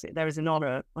think there is an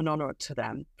honor to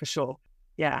them for sure.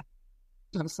 Yeah.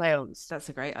 On seance. That's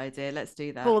a great idea. Let's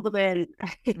do that. Call them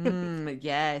in.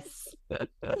 Yes.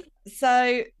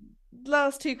 So,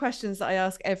 last two questions that I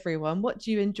ask everyone. What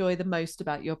do you enjoy the most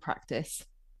about your practice?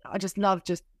 I just love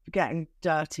just getting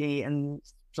dirty and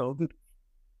sort of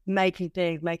making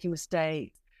things, making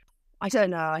mistakes. I don't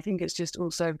know. I think it's just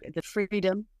also the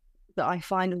freedom that I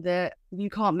find with it. You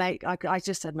can't make, I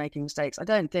just said making mistakes. I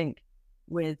don't think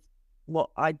with what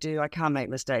I do, I can make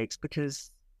mistakes because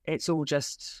it's all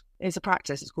just, it's a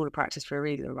practice. It's called a practice for a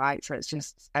reason, right? So it's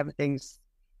just everything's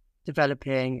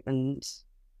developing. And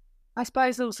I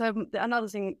suppose also another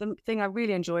thing, the thing I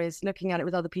really enjoy is looking at it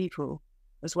with other people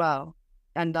as well,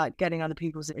 and like getting other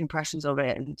people's impressions of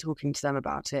it and talking to them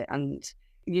about it and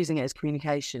using it as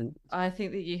communication. I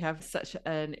think that you have such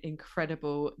an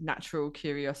incredible natural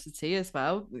curiosity as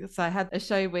well. So I had a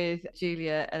show with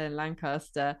Julia Ellen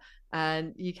Lancaster,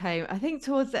 and you came, I think,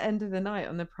 towards the end of the night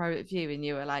on the private view, and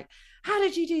you were like, how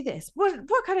did you do this?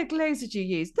 What kind of glues did you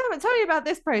use? Tell me about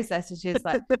this process. And she was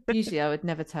like, usually I would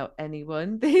never tell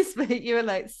anyone this, but you were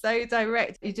like so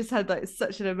direct. You just had like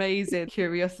such an amazing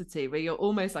curiosity where you're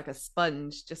almost like a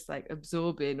sponge, just like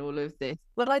absorbing all of this.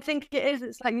 Well, I think it is.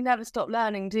 It's like you never stop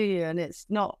learning, do you? And it's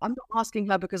not, I'm not asking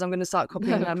her because I'm going to start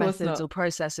copying her methods or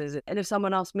processes. And if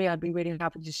someone asked me, I'd be really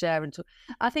happy to share and talk.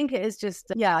 I think it is just,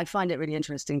 yeah, I find it really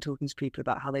interesting talking to people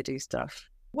about how they do stuff.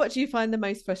 What do you find the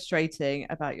most frustrating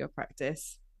about your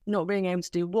practice? Not being able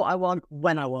to do what I want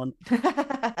when I want.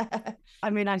 I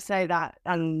mean, I say that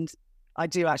and I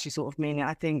do actually sort of mean it.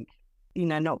 I think, you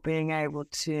know, not being able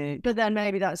to, but then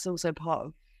maybe that's also part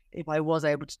of, if I was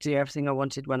able to do everything I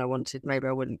wanted when I wanted, maybe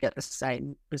I wouldn't get the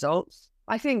same results.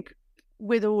 I think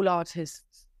with all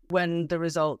artists, when the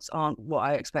results aren't what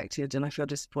I expected and I feel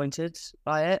disappointed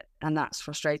by it, and that's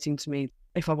frustrating to me.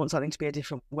 If I want something to be a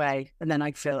different way, and then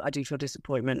I do feel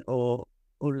disappointment or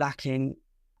lacking,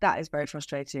 that is very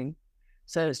frustrating.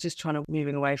 So it's just trying to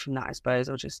moving away from that, I suppose,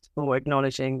 or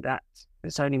acknowledging that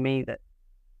it's only me that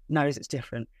knows it's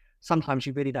different. Sometimes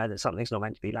you really know that something's not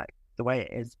meant to be like the way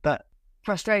it is, but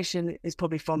frustration is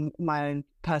probably from my own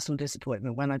personal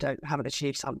disappointment when I haven't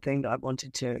achieved something that I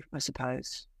wanted to, I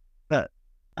suppose. But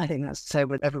I think that's so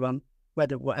with everyone,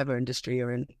 whatever industry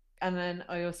you're in. And then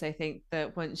I also think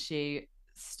that once you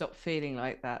stop feeling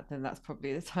like that, then that's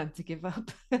probably the time to give up,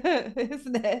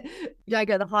 isn't it? Yeah, I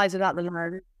get the highs without the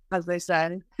lows, as they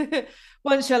say.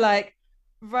 Once you're like,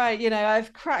 right, you know,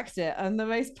 I've cracked it, I'm the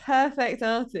most perfect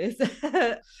artist.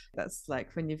 That's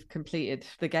like when you've completed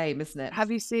the game, isn't it?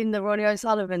 Have you seen the Ronnie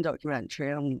O'Sullivan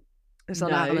documentary it's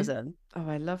on Amazon? Oh,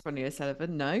 I love Ronnie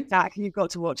O'Sullivan. No, Zach, you've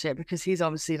got to watch it because he's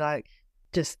obviously like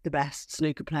just the best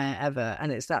snooker player ever,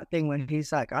 and it's that thing when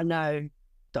he's like, I know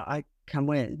that I can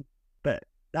win, but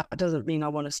that doesn't mean I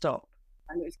want to stop.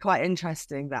 And it's quite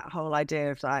interesting, that whole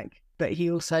idea of like, but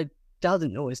he also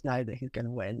doesn't always know that he's going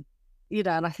to win,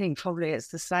 and I think probably it's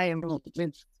the same with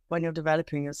when you're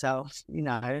developing yourself,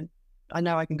 I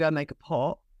know I can go and make a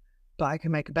pot, but I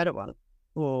can make a better one,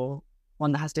 or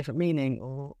one that has different meaning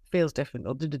or feels different,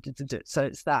 or so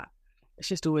it's that. It's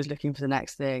just always looking for the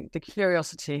next thing. The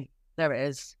curiosity, there it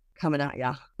is, coming at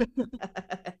ya.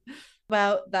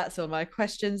 Well, that's all my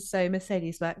questions. So,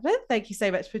 Mercedes Workman, thank you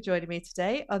so much for joining me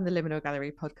today on the Liminal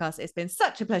Gallery podcast. It's been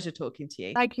such a pleasure talking to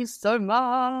you. Thank you so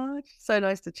much. So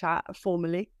nice to chat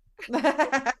formally.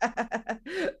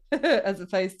 As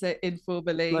opposed to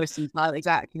informally. Most entirely.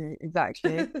 Exactly.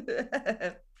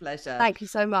 Pleasure. Thank you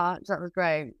so much. That was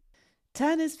great.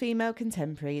 Turner's Female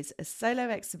Contemporaries, a solo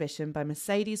exhibition by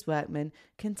Mercedes Workman,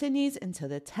 continues until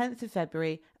the 10th of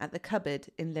February at the Cupboard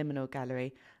in Liminal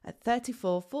Gallery at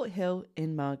 34 Fort Hill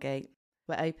in Margate.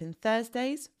 We're open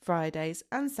Thursdays, Fridays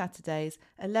and Saturdays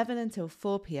 11 until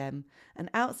 4 p.m, and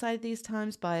outside these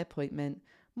times by appointment.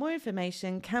 More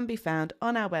information can be found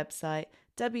on our website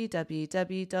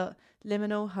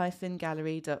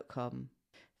www.liminal-gallery.com.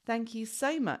 Thank you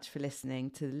so much for listening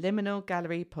to the Liminal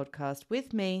Gallery podcast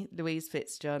with me, Louise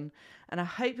Fitzjohn, and I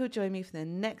hope you'll join me for the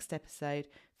next episode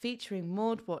featuring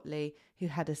Maud Watley, who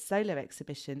had a solo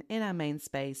exhibition in our main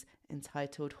space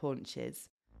entitled Haunches.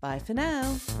 Bye for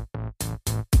now.